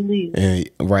 This is where we live.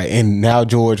 Right. And now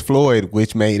George Floyd,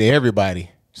 which made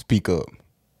everybody speak up.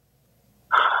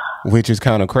 Which is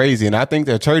kind of crazy. And I think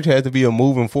the church has to be a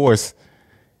moving force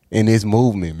in this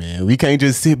movement, man. We can't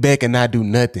just sit back and not do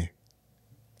nothing.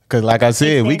 Because like I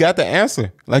said, we got the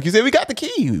answer. Like you said, we got the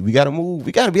key. We got to move.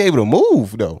 We got to be able to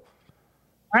move, though.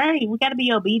 Right. We got to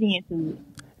be obedient to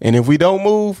it. And if we don't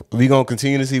move, we're going to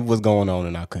continue to see what's going on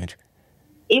in our country.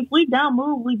 If we don't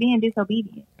move, we being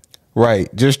disobedient.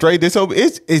 Right. Just straight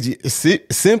disobedient.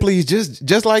 It's simply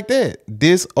just like that.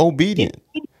 Disobedient.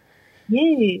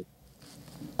 Yeah.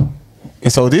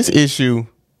 And so this issue,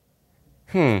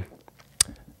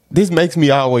 this makes me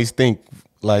always think,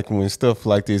 like, when stuff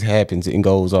like this happens and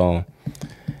goes on.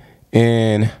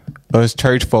 And us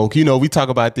church folk, we talk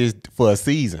about this for a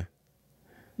season.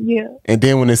 Yeah. And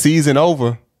then when the season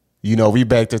over, we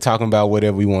back to talking about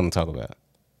whatever we want to talk about.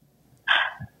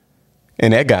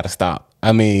 And that got to stop.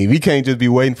 I mean, we can't just be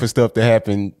waiting for stuff to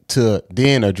happen to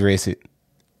then address it.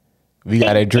 We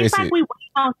got to address it's like it. We wait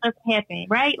on stuff to happen,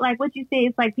 right? Like what you said,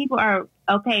 it's like people are,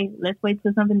 okay, let's wait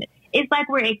till something. It's like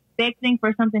we're expecting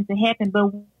for something to happen,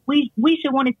 but we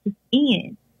should want it to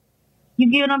end. You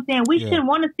get what I'm saying? We shouldn't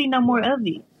want to see no more of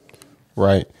it.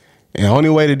 Right. And the only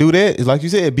way to do that is, like you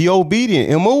said, be obedient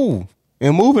and move.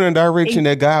 And move in a direction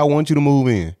that God wants you to move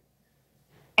in.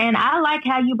 And I like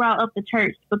how you brought up the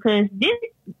church, because this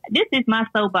is my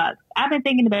soapbox. I've been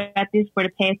thinking about this for the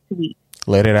past 2 weeks.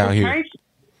 Let it out here. Church,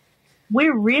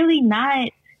 we're really not,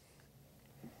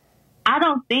 I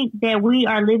don't think that we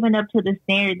are living up to the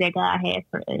standard that God has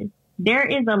for us. There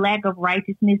is a lack of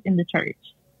righteousness in the church,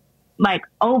 like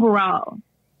overall.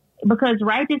 Because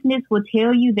righteousness will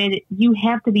tell you that you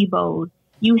have to be bold.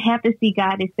 You have to see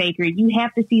God as sacred. You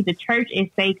have to see the church as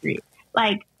sacred.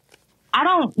 Like, I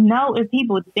don't know if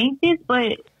people think this,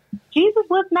 but Jesus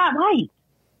was not white.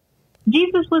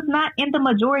 Jesus was not in the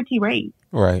majority race.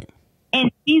 Right. And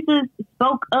Jesus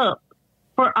spoke up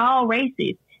for all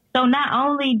races. So not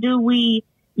only do we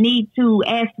need to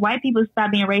ask white people to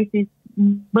stop being racist,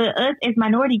 but us as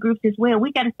minority groups as well,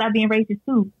 we got to stop being racist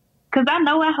too. Because I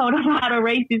know I hold a lot of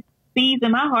racist seeds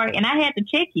in my heart, and I had to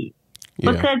check it.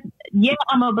 Yeah. Because, yeah,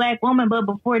 I'm a black woman, but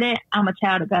before that, I'm a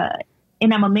child of God,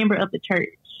 and I'm a member of the church.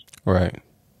 Right.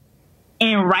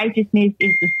 And righteousness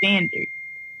is the standard.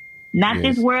 Not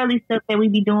this worldly stuff that we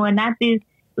be doing, not this,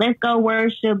 let's go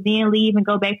worship, then leave and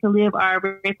go back to live our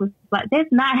reckless life.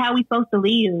 That's not how we supposed to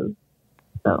live.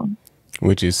 So,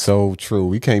 which is so true.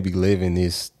 We can't be living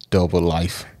this double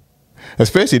life,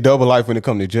 especially double life when it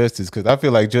comes to justice, because I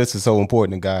feel like justice is so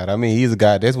important to God. I mean, he's a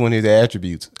God. That's one of his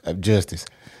attributes of justice.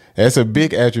 That's a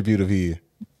big attribute of his.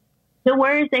 The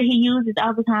words that he uses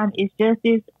all the time is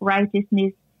justice,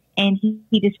 righteousness, and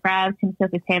he describes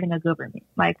himself as having a government.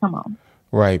 Like, come on.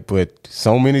 Right, but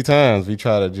so many times we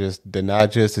try to just deny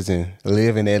justice and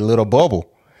live in that little bubble.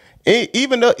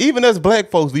 Even us black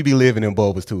folks, we be living in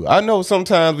bubbles too. I know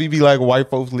sometimes we be like white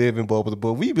folks live in bubbles,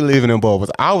 but we be living in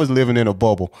bubbles. I was living in a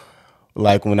bubble,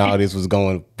 like when all this was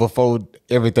going, before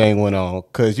everything went on.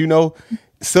 Cause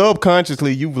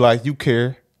subconsciously you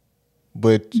care,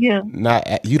 but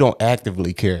you don't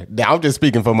actively care. Now, I'm just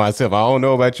speaking for myself. I don't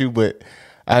know about you, but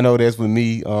I know that's with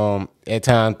me. At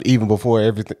times, even before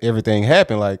everything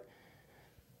happened, like,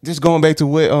 just going back to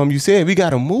what you said, we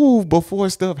gotta move before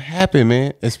stuff happen,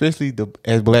 man. Especially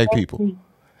as black people.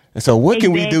 And so, what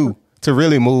can we do to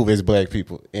really move as black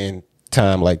people in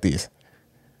time like this?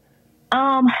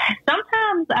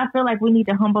 Sometimes I feel like we need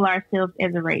to humble ourselves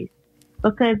as a race,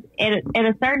 because at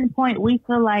a certain point we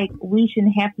feel like we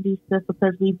shouldn't have to do stuff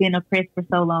because we've been oppressed for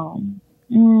so long.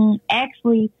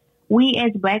 Actually, we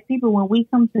as black people, when we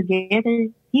come together,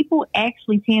 people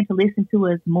actually tend to listen to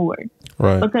us more.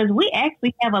 Right. Because we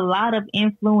actually have a lot of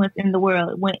influence in the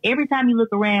world. When every time you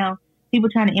look around, people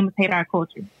trying to imitate our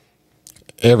culture.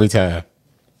 Every time.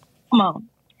 Come on.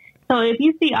 So if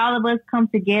you see all of us come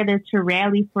together to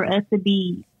rally for us to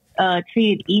be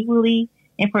treated equally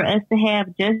and for us to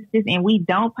have justice, and we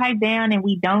don't pipe down and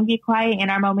we don't get quiet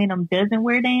and our momentum doesn't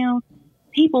wear down,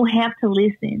 people have to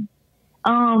listen.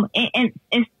 And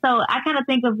so I kind of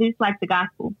think of this like the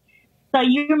gospel. So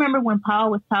you remember when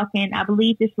Paul was talking, I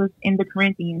believe this was in the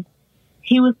Corinthians,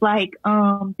 he was like,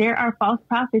 there are false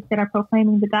prophets that are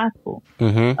proclaiming the gospel.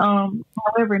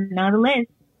 However, nonetheless,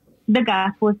 the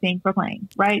gospel is being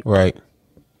proclaimed, right? Right.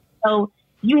 So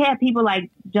you have people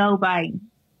like Joe Biden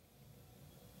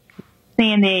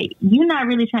saying that you're not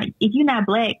really trying, if you're not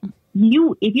black,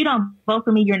 if you don't vote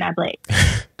for me, you're not black.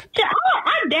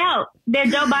 I doubt that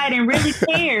Joe Biden really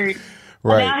cared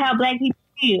about how black people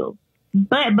feel.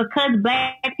 But because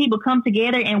black people come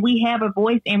together and we have a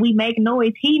voice and we make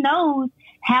noise, he knows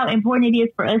how important it is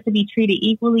for us to be treated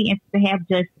equally and to have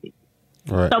justice.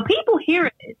 Right. So people hear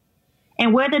it.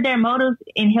 And whether their motives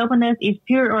in helping us is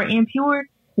pure or impure,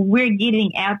 we're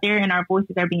getting out there and our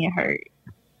voices are being heard.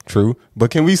 True.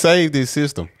 But can we save this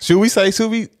system? Should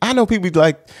we? I know people be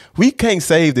like, we can't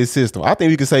save this system. I think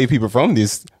we can save people from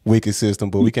this wicked system,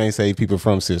 but we can't save people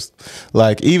from system.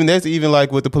 Like, even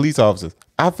like with the police officers.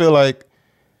 I feel like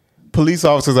police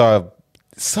officers are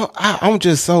I'm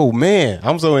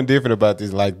so indifferent about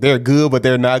this. Like, they're good, but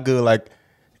they're not good. Like,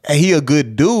 he a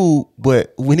good dude,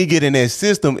 but when he get in that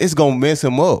system, it's gonna mess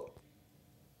him up.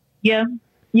 Yeah,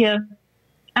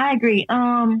 I agree.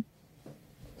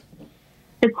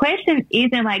 The question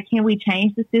isn't like, can we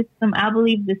change the system? I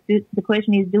believe the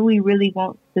question is, do we really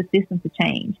want the system to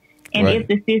change? And if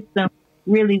the system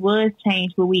really was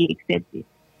changed, will we accept it?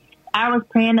 I was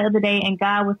praying the other day and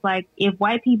God was like, if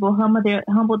white people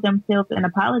humbled themselves and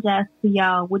apologized to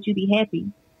y'all, would you be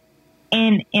happy?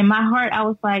 And in my heart, I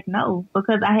was like, no,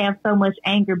 because I have so much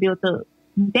anger built up.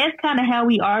 That's kind of how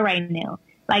we are right now.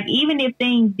 Like, even if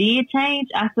things did change,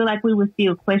 I feel like we would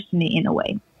still question it in a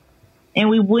way.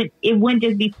 And it wouldn't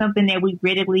just be something that we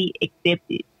readily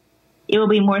accepted. It would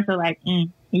be more so like,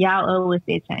 y'all owe us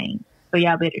that change, so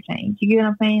y'all better change. You get what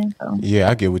I'm saying? So, yeah,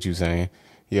 I get what you're saying.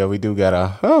 Yeah, we do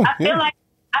gotta. I feel like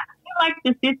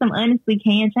the system honestly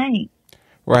can change.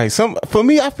 Right. For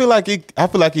me, I feel like it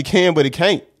can, but it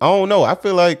can't. I don't know. I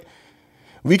feel like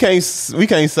we can't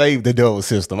save the double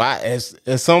system. At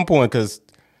some point, because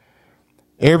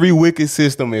every wicked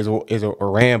system is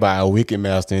ran by a wicked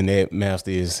master, and that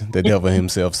master is the devil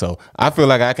himself. So I feel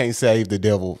like I can't save the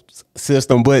devil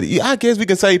system, but I guess we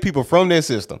can save people from that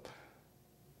system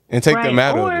and take them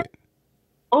out of it.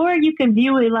 Or you can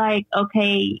view it like,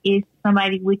 okay, it's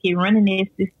somebody wicked running this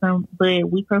system,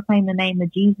 but we proclaim the name of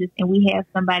Jesus and we have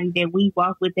somebody that we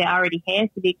walk with that already has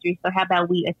the victory. So how about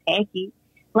we attack it?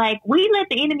 Like, we let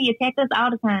the enemy attack us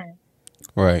all the time.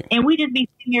 Right. And we just be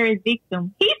sitting here as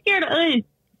victims. He's scared of us.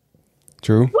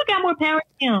 True. We got more power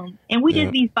than him. And we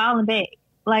just be falling back.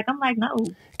 Like, I'm like, no.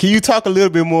 Can you talk a little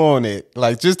bit more on it?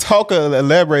 Like, just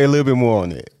elaborate a little bit more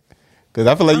on it. Because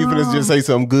I feel like you finna just say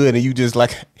something good and you just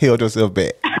like held yourself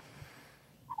back.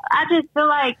 I just feel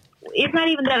like it's not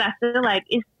even that I feel like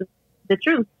it's the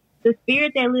truth. The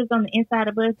spirit that lives on the inside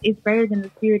of us is greater than the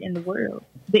spirit in the world.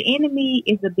 The enemy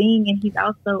is a being and he's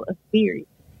also a spirit.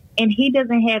 And he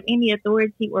doesn't have any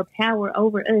authority or power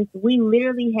over us. We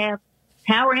literally have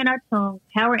power in our tongue,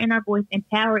 power in our voice, and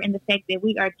power in the fact that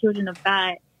we are children of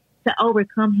God to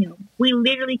overcome him. We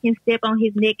literally can step on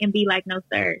his neck and be like, no,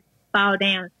 sir, fall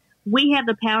down. We have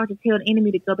the power to tell the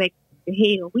enemy to go back to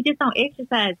hell. We just don't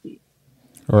exercise it.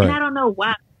 Right. And I don't know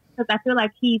why, because I feel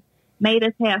like he's made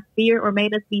us have fear or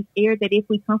made us be scared that if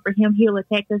we come for him, he'll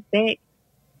attack us back.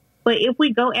 But if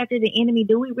we go after the enemy,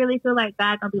 do we really feel like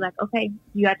God's going to be like, okay,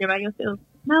 you out there by yourself?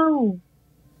 No.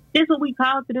 This is what we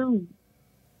called to do.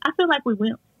 I feel like we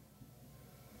wimp.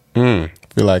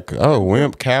 Feel like, oh,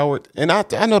 wimp, coward. And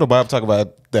I know the Bible talk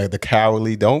about the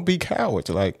cowardly. Don't be cowards.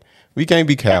 Like, we can't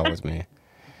be cowards, man.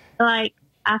 Like,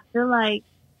 I feel like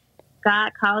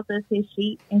God calls us his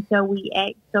sheep, and so we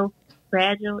act so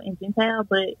fragile and gentile,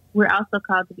 but we're also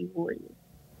called to be warriors.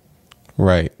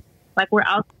 Right. Like, we're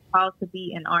also called to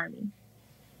be an army.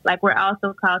 Like, we're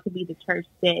also called to be the church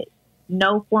that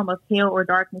no form of hell or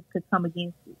darkness could come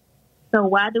against it. So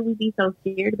why do we be so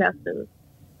scared about stuff?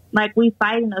 Like, we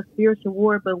fighting a spiritual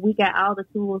war, but we got all the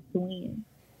tools to win.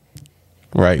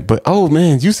 Right. But, oh,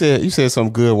 man, you said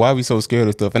something good. Why we so scared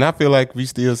of stuff? And I feel like we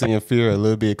still seeing fear a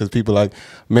little bit because people like,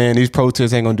 man, these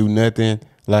protests ain't going to do nothing.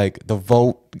 Like, the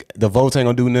votes ain't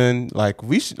going to do nothing. Like,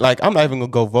 I'm not even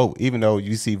going to go vote, even though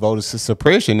you see voter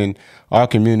suppression in our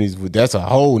communities. That's a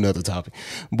whole nother topic.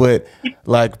 But,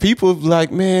 like, people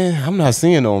like, man, I'm not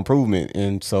seeing no improvement.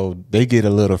 And so they get a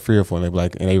little fearful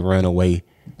and they run away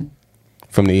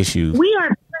from the issues. We are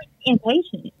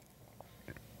impatient.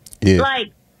 Yeah.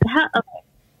 Like,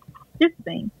 this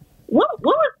thing. What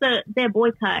was that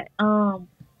boycott?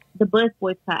 The bus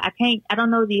boycott. I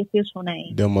don't know the official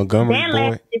name. The Montgomery that boy.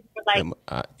 Lasted for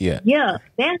like, yeah. Yeah.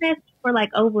 That lasted for like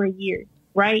over a year,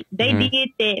 right? They did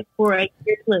that for a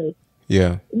year plus.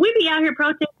 Yeah. We be out here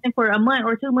protesting for a month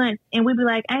or 2 months, and we be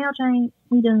like, ain't no change.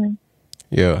 We done.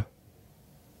 Yeah.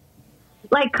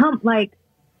 Like,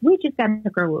 we just got to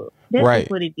grow up. That's right.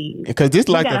 What it is. Because this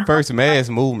like the first mass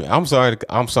movement. I'm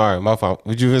sorry, my fault.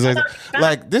 Would you say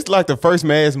like this like the first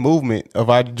mass movement of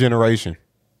our generation?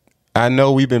 I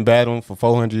know we've been battling for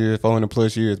 400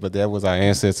 plus years, but that was our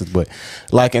ancestors. But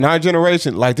like in our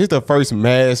generation, like this is the first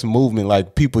mass movement.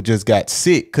 Like people just got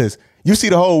sick because you see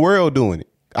the whole world doing it.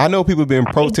 I know people been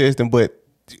protesting, but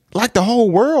like the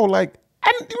whole world, like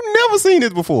you never seen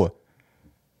this before.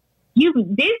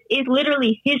 This is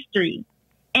literally history.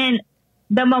 And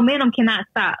the momentum cannot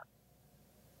stop.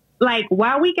 Like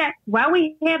while we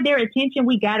have their attention,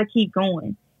 we got to keep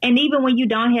going. And even when you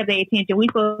don't have their attention, we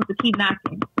supposed to keep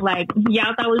knocking. Like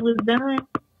y'all thought we was done?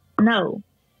 No,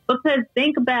 because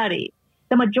think about it.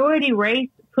 The majority race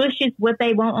pushes what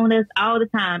they want on us all the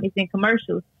time. It's in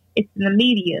commercials. It's in the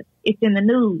media. It's in the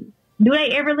news. Do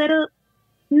they ever let up?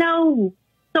 No.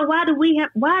 So why do we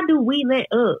let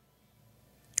up?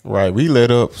 Right, we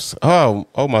let up.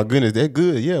 Oh my goodness, that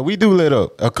good. Yeah, we do let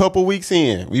up. A couple weeks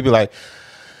in, we be like,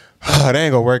 oh, that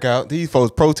ain't gonna work out. These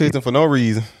folks protesting for no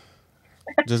reason.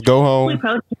 Just go home. We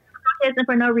protesting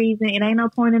for no reason. It ain't no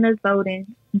point in us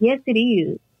voting. Yes, it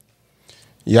is.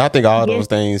 Yeah, I think all those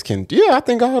things can. Yeah, I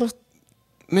think all those.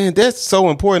 Man, that's so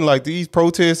important. Like these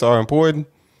protests are important,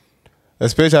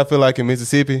 especially I feel like in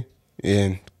Mississippi,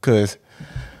 and because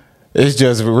it's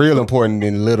just real important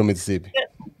in Little Mississippi.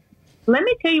 Let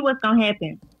me tell you what's going to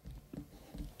happen.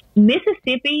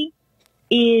 Mississippi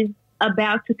is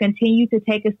about to continue to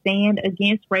take a stand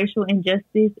against racial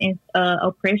injustice and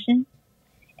oppression.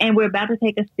 And we're about to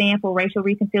take a stand for racial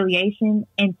reconciliation.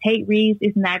 And Tate Reeves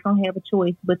is not going to have a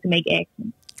choice but to make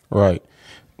action. Right.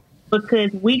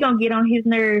 Because we going to get on his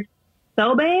nerves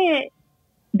so bad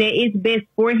that it's best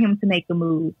for him to make a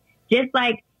move. Just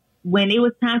like when it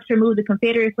was time to remove the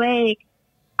Confederate flag,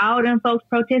 all them folks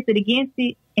protested against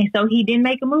it. And so he didn't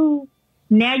make a move.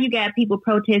 Now you got people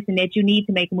protesting that you need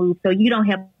to make a move. So you don't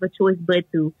have a choice but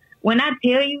to. When I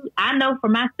tell you, I know for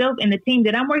myself and the team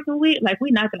that I'm working with, like we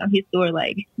knocking on his door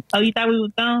like, oh, you thought we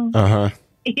was gone? Uh-huh.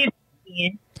 Yeah.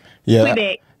 We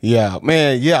back. Yeah,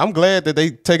 man. Yeah, I'm glad that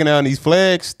they taking down these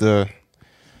flags,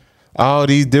 all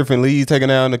these different leagues taking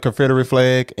down the Confederate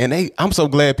flag. And I'm so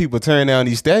glad people tearing down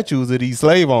these statues of these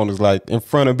slave owners like in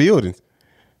front of buildings.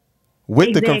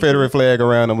 With the Confederate flag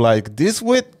around them, like this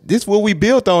what we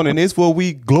built on, and this what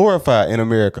we glorify in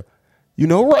America. You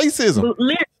know, racism.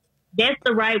 That's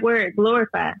the right word,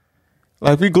 glorify.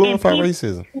 Like we glorify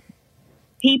racism.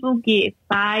 People get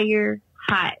fire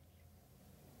hot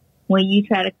when you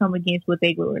try to come against what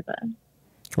they glorify.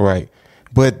 Right.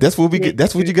 But that's what we get.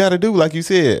 That's what you got to do. Like you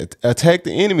said, attack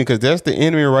the enemy, because that's the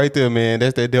enemy right there, man.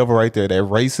 That's that devil right there. That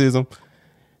racism.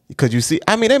 Because you see,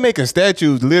 I mean, they're making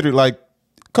statues literally like,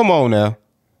 come on now.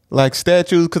 Like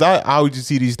statues. Because I always just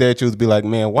see these statues be like,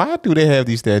 man, why do they have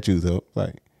these statues up?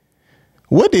 Like,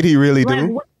 what did he really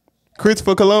do?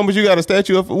 Christopher Columbus, you got a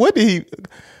statue of, what did he,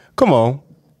 come on.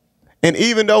 And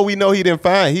even though we know he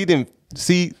didn't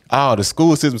see, the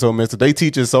school system so messed up. They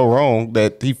teach us so wrong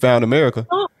that he found America.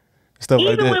 Stuff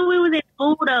like that. Even when we was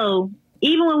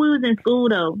in school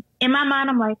though, in my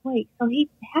mind I'm like, wait, so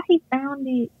how he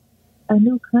founded a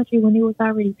new country when there was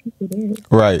already people there?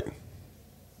 Right.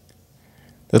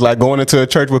 It's like going into a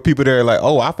church with people there like,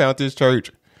 oh, I found this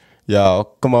church. Y'all,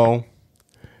 come on.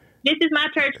 This is my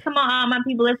church. Come on, all my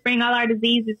people. Let's bring all our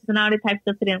diseases and all that type of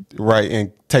stuff to them. Right,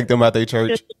 and take them out their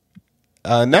church.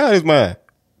 Now it's mine.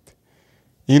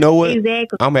 You know what?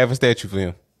 Exactly. I'm gonna have a statue for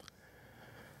him.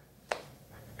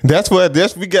 That's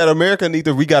we got America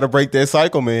we gotta break that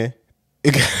cycle, man.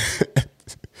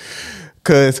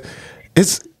 Cause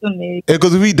because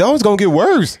if we don't, it's gonna get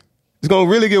worse. It's gonna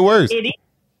really get worse. It is.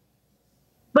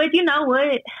 But you know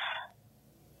what?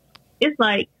 It's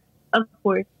like, of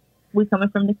course, we coming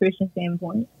from the Christian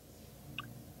standpoint.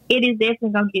 It is definitely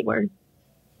gonna get worse.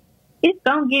 It's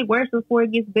gonna get worse before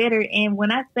it gets better. And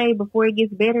when I say before it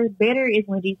gets better, better is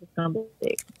when Jesus comes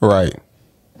back. Right.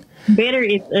 Better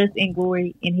is us in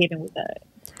glory in heaven with God.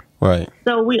 Right.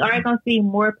 So we are going to see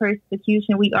more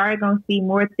persecution. We are going to see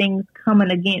more things coming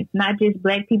against not just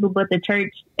black people, but the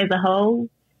church as a whole.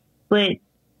 But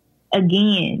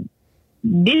again,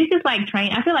 this is like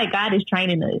training. I feel like God is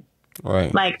training us.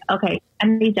 Right. Like, okay, I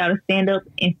need y'all to stand up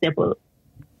and step up.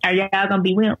 Are y'all going to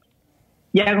be wimps?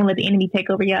 Y'all going to let the enemy take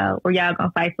over y'all, or y'all going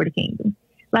to fight for the kingdom?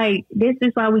 Like, this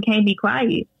is why we can't be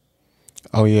quiet.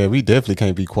 Oh yeah, we definitely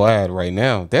can't be quiet right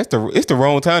now. It's the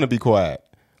wrong time to be quiet.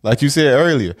 Like you said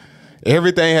earlier,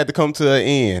 everything had to come to an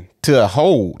end, to a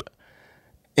hold.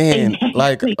 And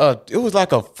like it was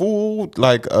like a full,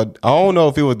 like I don't know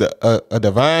if it was a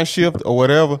divine shift or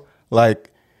whatever.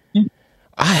 Like,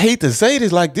 I hate to say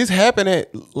this, like this happened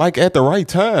at the right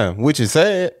time, which is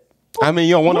sad. I mean,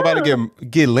 you don't want nobody to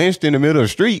get lynched in the middle of the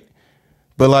street,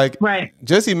 but like, right.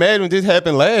 Just imagine this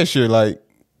happened last year. Like,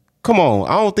 come on,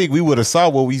 I don't think we would have saw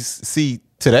what we see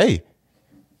today.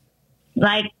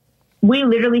 Like, we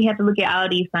literally have to look at all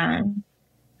these signs: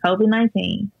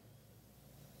 COVID-19,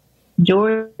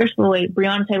 George Floyd,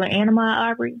 Breonna Taylor, and Ahmaud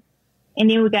Arbery, and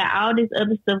then we got all this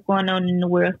other stuff going on in the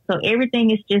world. So everything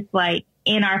is just like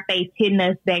in our face, hitting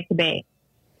us back to back.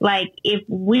 Like, if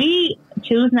we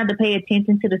choose not to pay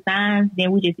attention to the signs,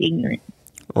 then we just ignorant.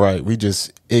 Right, we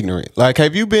just ignorant. Like,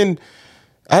 have you been?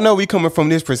 I know we coming from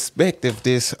this perspective,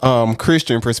 this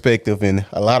Christian perspective, and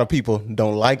a lot of people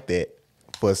don't like that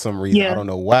for some reason. Yeah. I don't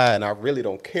know why, and I really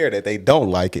don't care that they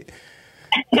don't like it.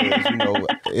 You know,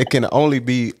 it can only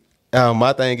be.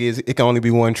 My thing is, it can only be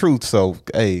one truth. So,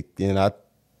 hey, you know,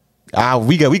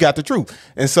 we got the truth,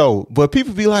 and so, but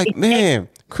people be like, man,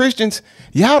 Christians,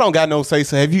 y'all don't got no say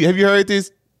so. Have you heard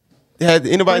this? Has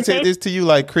anybody said this to you?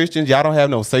 Like, Christians, y'all don't have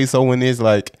no say so in this.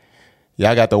 Like,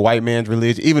 y'all got the white man's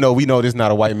religion, even though we know this is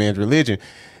not a white man's religion.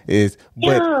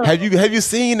 But have you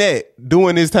seen that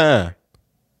during this time?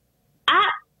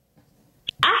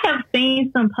 I have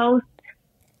seen some posts,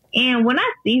 and when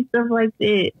I see stuff like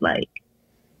that, like,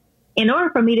 in order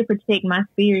for me to protect my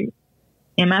spirit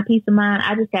and my peace of mind,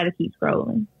 I just got to keep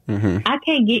scrolling. Mm-hmm. I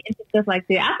can't get into stuff like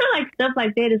that. I feel like stuff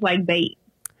like that is like bait.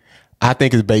 I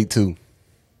think it's bait too.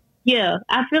 Yeah,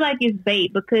 I feel like it's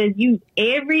bait because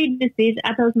every decision,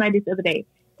 I told somebody this the other day,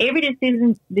 every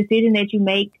decision that you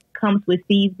make comes with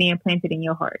seeds being planted in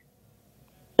your heart.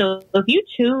 So if you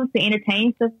choose to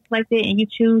entertain stuff like that and you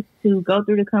choose to go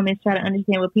through the comments, try to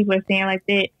understand what people are saying like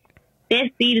that, that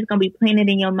seed is going to be planted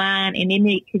in your mind, and then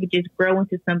it could just grow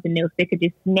into something else that could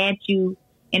just snatch you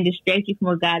and distract you from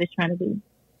what God is trying to do.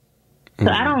 So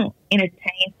I don't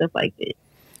entertain stuff like that.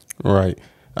 Right.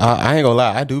 I ain't gonna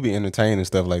lie, I do be entertaining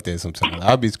stuff like that sometimes.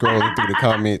 I'll be scrolling through the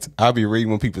comments. I'll be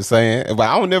reading what people saying, but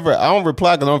I don't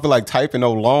reply because I don't feel like typing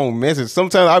no long message.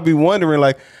 Sometimes I'll be wondering,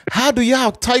 like, how do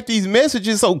y'all type these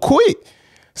messages so quick?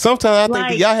 Sometimes I think,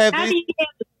 do y'all have this?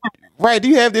 Right, do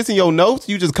you have this in your notes?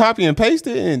 You just copy and paste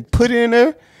it and put it in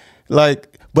there?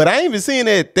 Like, but I ain't even seeing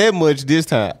that much this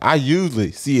time. I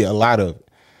usually see a lot of it.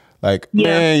 Like,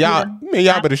 y'all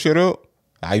better shut up.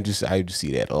 I just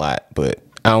see that a lot, but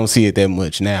I don't see it that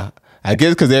much now. I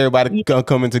guess because everybody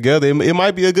coming together, it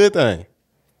might be a good thing.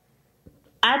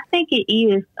 I think it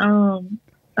is.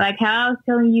 Like how I was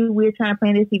telling you, we're trying to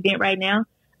plan this event right now.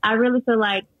 I really feel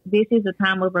like this is a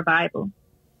time of revival.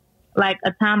 like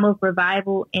a time of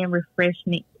revival and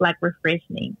refreshing,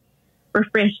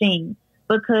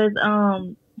 because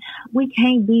we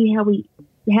can't be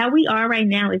how we are right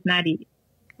now is not it.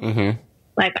 Mm-hmm.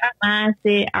 Like our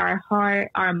mindset, our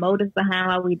heart, our motives behind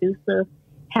why we do stuff,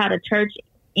 how the church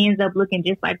ends up looking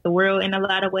just like the world in a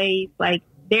lot of ways. Like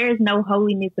there is no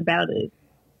holiness about us.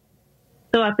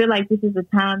 So I feel like this is a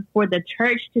time for the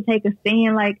church to take a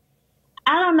stand. Like,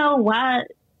 I don't know why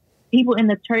people in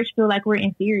the church feel like we're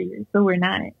inferior, so we're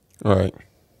not. Right.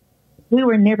 We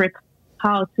were never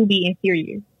called to be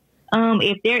inferior.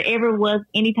 If there ever was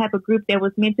any type of group that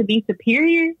was meant to be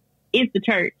superior, it's the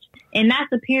church. And not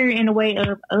superior in a way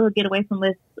of, get away from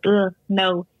us.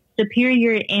 No.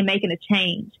 Superior in making a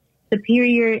change.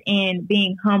 Superior in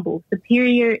being humble.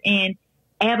 Superior in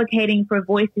advocating for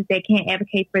voices that can't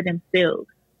advocate for themselves.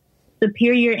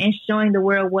 Superior in showing the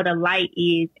world what a light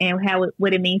is and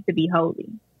what it means to be holy.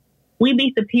 We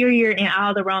be superior in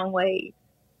all the wrong ways.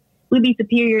 We be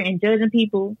superior in judging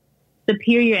people,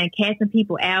 superior in casting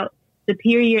people out,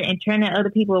 superior in turning other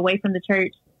people away from the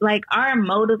church. Like our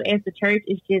motive as the church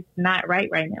is just not right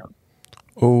now.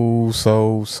 Oh,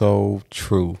 so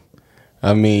true.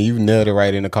 I mean, you nailed it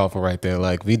right in the coffin right there.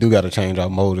 Like we do got to change our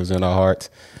motives and our hearts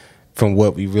from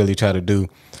what we really try to do.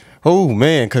 Oh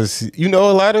man, because a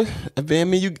lot of, I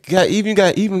mean, you even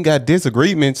got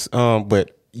disagreements.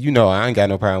 But I ain't got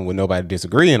no problem with nobody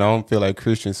disagreeing. I don't feel like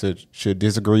Christians should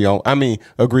agree on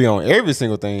every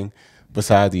single thing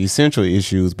besides the essential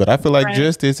issues. But I feel like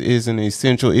justice is an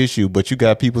essential issue. But you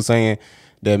got people saying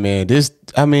that,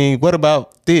 man, what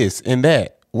about this and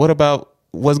that? What about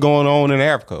what's going on in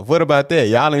Africa? What about that?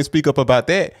 Y'all ain't speak up about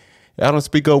that. Y'all don't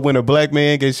speak up when a black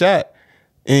man gets shot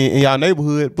in y'all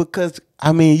neighborhood, because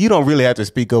you don't really have to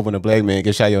speak up when a black man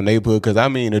gets shot in your neighborhood, because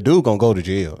the dude gonna go to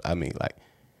jail.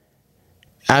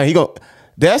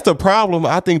 That's the problem.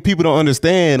 I think people don't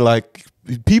understand. Like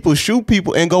people shoot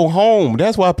people and go home.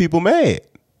 That's why people mad.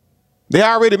 They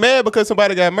already mad because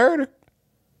somebody got murdered.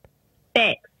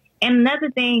 Facts. And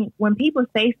another thing, when people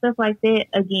say stuff like that,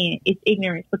 again, it's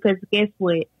ignorance, because guess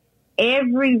what?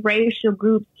 Every racial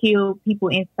group kill people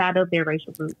inside of their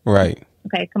racial group. Right.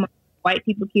 Okay, come on. White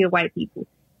people kill white people.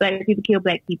 Black people kill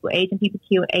black people. Asian people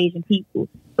kill Asian people.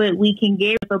 But we can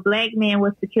get, if a black man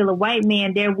was to kill a white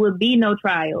man, there would be no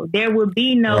trial. There would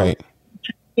be no trying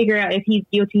to figure out if he's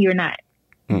guilty or not.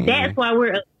 Mm-hmm. That's why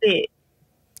we're upset.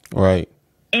 Right.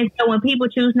 And so when people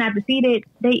choose not to see that,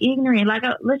 they ignorant. Like,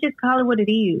 let's just call it what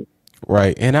it is.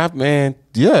 Right. And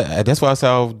that's why I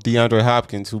saw DeAndre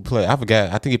Hopkins, who played, I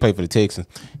think he played for the Texans.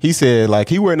 He said, like,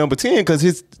 he wear number 10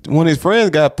 because when his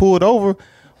friends got pulled over,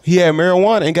 he had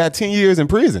marijuana and got 10 years in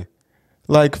prison,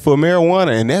 like for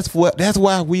marijuana. And that's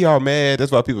why we are mad.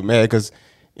 That's why people are mad, because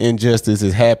injustice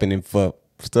is happening for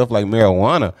stuff like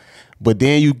marijuana. But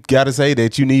then you got to say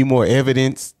that you need more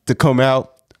evidence to come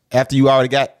out after you already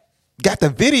got the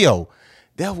video.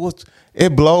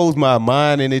 It blows my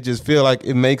mind, and it just feel like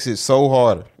it makes it so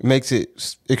hard. It makes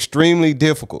it extremely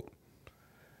difficult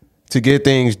to get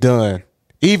things done,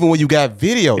 even when you got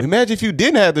video. Imagine if you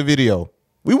didn't have the video.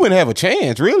 We wouldn't have a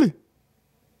chance, really.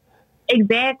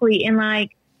 Exactly. And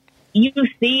like, you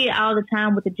see it all the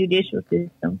time with the judicial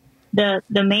system. The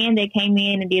man that came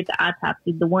in and did the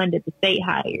autopsy, the one that the state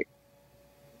hired.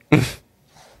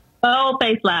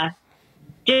 Bold-face lie.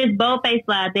 Just bold-face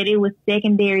lie that it was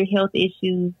secondary health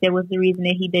issues that was the reason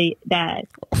that he died.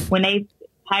 When they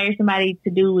hired somebody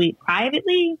to do it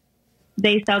privately,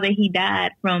 they saw that he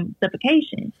died from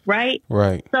suffocation, right?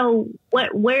 Right. So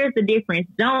where's the difference?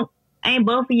 Ain't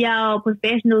both of y'all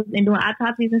professionals in doing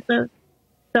autopsies and stuff?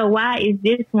 So why is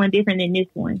this one different than this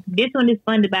one? This one is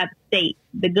funded by the state,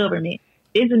 the government.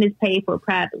 This one is paid for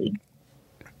privately.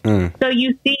 So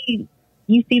you see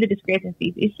the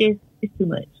discrepancies. It's too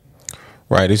much.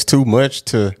 Right. It's too much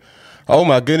oh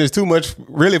my goodness, too much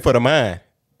really for the mind.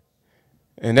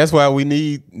 And that's why we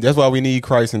need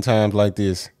Christ in times like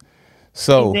this.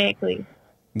 So exactly.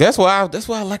 That's why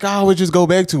like I always just go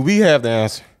back to, we have the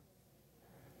answer.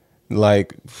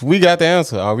 Like, we got the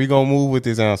answer. Are we going to move with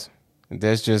this answer?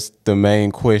 That's just the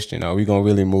main question. Are we going to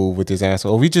really move with this answer?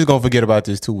 Or we just going to forget about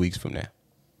this 2 weeks from now?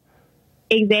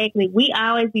 Exactly. We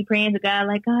always be praying to God,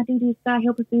 like, God, do this. God,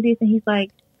 help us do this. And he's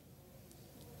like,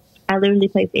 I literally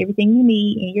placed everything you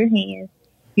need in your hands.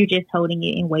 You're just holding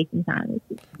it and wasting time with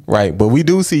it. Right. But we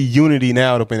do see unity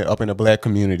now up in the black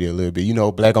community a little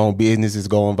bit. Black-owned businesses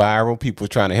going viral. People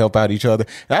trying to help out each other.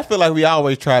 And I feel like we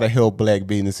always try to help black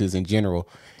businesses in general.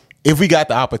 If we got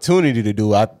the opportunity to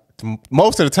do it,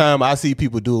 most of the time I see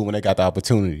people do it when they got the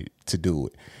opportunity to do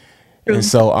it. True. And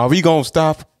so are we going to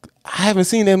stop? I haven't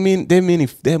seen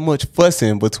that much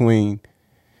fussing between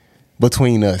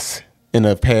us. in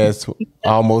the past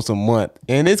almost a month,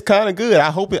 and it's kind of good.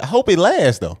 I hope it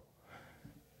lasts though.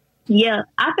 Yeah,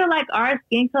 I feel like our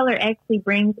skin color actually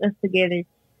brings us together.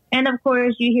 And of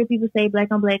course, you hear people say black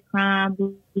on black crime,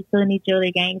 we killing each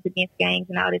other, gangs against gangs,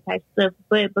 and all that type of stuff.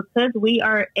 But because we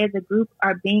are, as a group,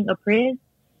 are being oppressed,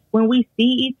 when we see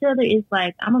each other, it's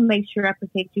like, I'm going to make sure I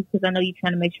protect you because I know you're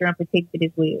trying to make sure I'm protected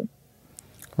as well.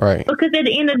 Right. Because at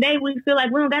the end of the day, we feel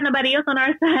like we don't got nobody else on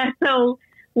our side, so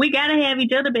we got to have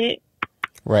each other back.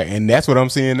 Right, and that's what I'm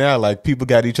seeing now. Like, people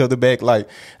got each other back. Like,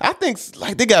 I think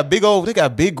like they got big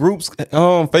groups,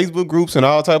 Facebook groups and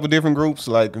all type of different groups,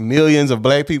 like millions of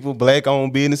black people, black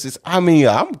owned businesses. I mean,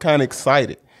 I'm kind of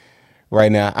excited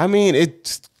right now. I mean,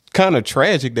 it's kind of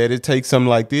tragic that it takes something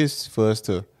like this for us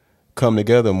to come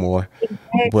together more.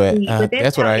 Exactly. But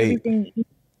that's what I hate.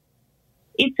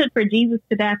 It took for Jesus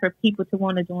to die for people to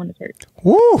want to join the church.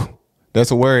 Woo!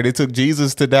 That's a word. It took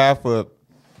Jesus to die for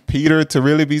Peter to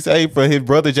really be saved, for his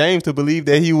brother James to believe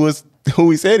that he was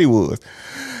who he said he was.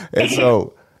 And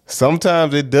so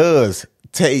sometimes it does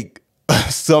take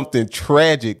something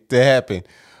tragic to happen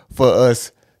for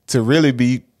us to really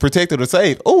be protected or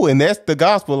saved. Oh, and that's the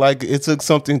gospel. Like, it took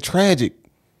something tragic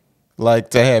like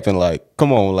to happen. Like,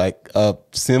 come on, like a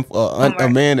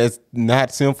man that's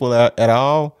not sinful at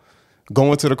all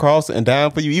going to the cross and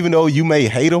dying for you, even though you may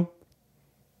hate him.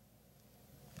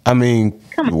 I mean,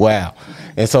 wow.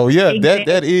 And so, yeah,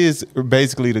 exactly. that is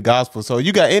basically the gospel. So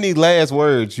you got any last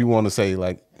words you want to say,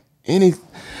 like any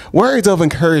words of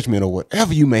encouragement or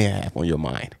whatever you may have on your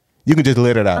mind? You can just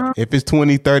let it out. If it's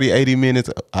 20, 30, 80 minutes,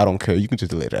 I don't care. You can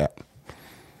just let it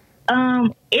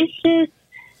out. It's just,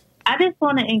 I just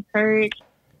want to encourage,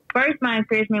 first, my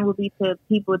encouragement will be to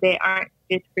people that aren't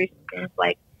just Christians.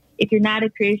 Like, if you're not a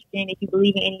Christian, if you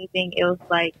believe in anything else,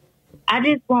 like, I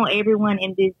just want everyone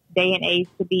in this day and age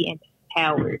to be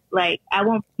empowered. Like, I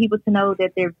want people to know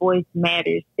that their voice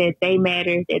matters, that they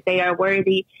matter, that they are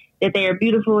worthy, that they are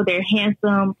beautiful, they're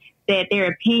handsome, that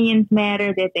their opinions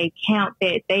matter, that they count,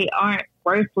 that they aren't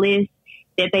worthless,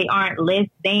 that they aren't less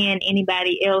than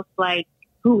anybody else. Like,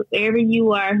 whoever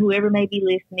you are, whoever may be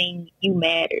listening, you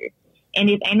matter. And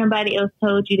if ain't nobody else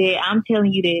told you that, I'm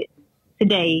telling you that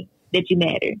today that you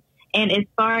matter. And as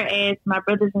far as my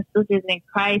brothers and sisters in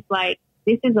Christ, like,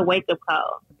 this is a wake-up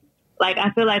call. Like,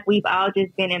 I feel like we've all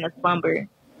just been in a slumber.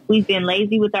 We've been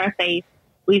lazy with our faith.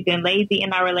 We've been lazy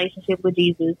in our relationship with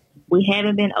Jesus. We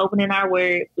haven't been opening our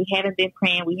word. We haven't been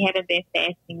praying. We haven't been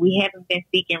fasting. We haven't been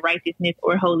seeking righteousness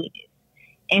or holiness.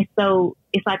 And so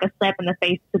it's like a slap in the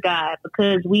face to God,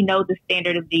 because we know the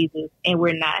standard of Jesus and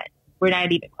we're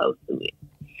not even close to it.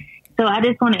 So I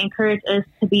just want to encourage us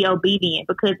to be obedient,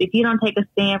 because if you don't take a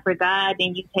stand for God,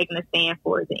 then you're taking a stand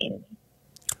for the enemy.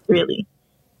 Really.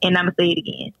 And I'm going to say it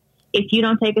again. If you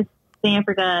don't take a stand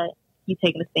for God, you're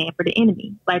taking a stand for the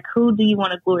enemy. Like, who do you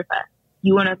want to glorify?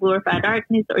 You want to glorify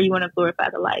darkness, or you want to glorify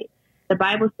the light? The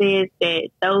Bible says that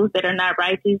those that are not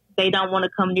righteous, they don't want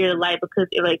to come near the light because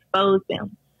it will expose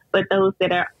them. But those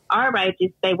that are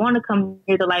righteous, they want to come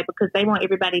near the light because they want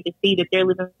everybody to see that they're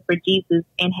living for Jesus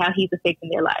and how he's affecting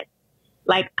their life.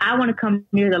 Like, I want to come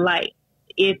near the light.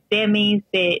 If that means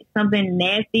that something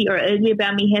nasty or ugly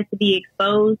about me has to be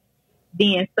exposed,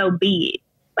 then so be it.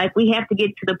 Like, we have to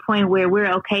get to the point where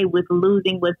we're okay with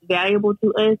losing what's valuable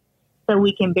to us so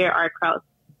we can bear our cross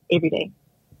every day.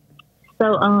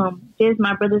 So, just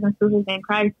my brothers and sisters in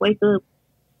Christ, wake up.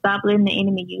 Stop letting the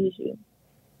enemy use you.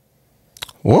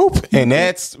 Whoop. And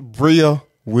that's Bria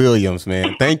Williams,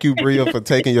 man. Thank you, Bria, for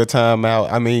taking your time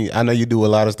out. I mean, I know you do a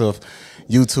lot of stuff,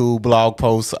 YouTube, blog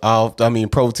posts,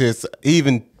 protests,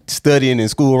 even studying in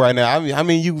school right now. I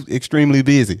mean, you extremely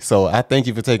busy. So I thank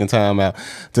you for taking time out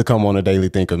to come on the Daily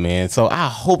Thinker, man. So I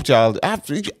hope y'all,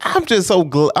 I'm just so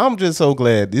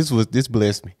glad this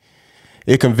blessed me.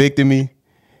 It convicted me,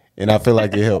 and I feel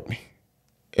like it helped me,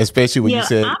 especially when you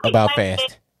said about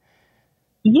fasting.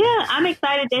 Yeah, I'm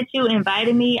excited that you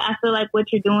invited me. I feel like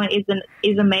what you're doing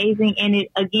is amazing, and it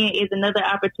again is another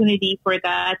opportunity for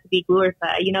God to be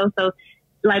glorified. You know, so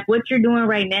like what you're doing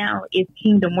right now is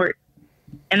kingdom work,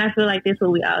 and I feel like that's what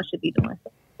we all should be doing.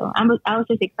 So I was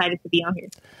just excited to be on here.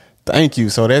 Thank you.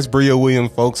 So that's Bria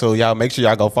Williams, folks. So y'all make sure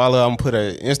y'all go follow her. I'm gonna put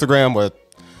her Instagram or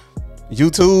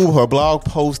YouTube, her blog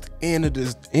post in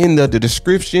the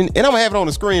description, and I'm gonna have it on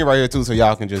the screen right here too, so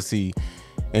y'all can just see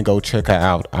and go check her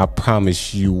out. I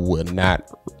promise you will not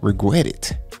regret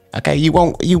it. Okay, you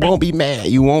won't be mad.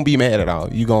 You won't be mad at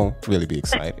all. You gonna really be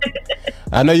excited.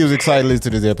 I know you was excited to listen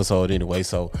to this episode anyway.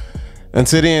 So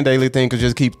until then, Daily Thinkers,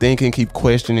 just keep thinking, keep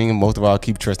questioning, and most of all,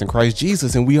 keep trusting Christ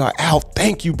Jesus. And we are out.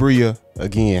 Thank you, Bria,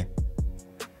 again.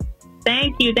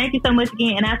 Thank you so much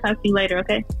again, and I'll talk to you later.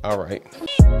 Okay. All right.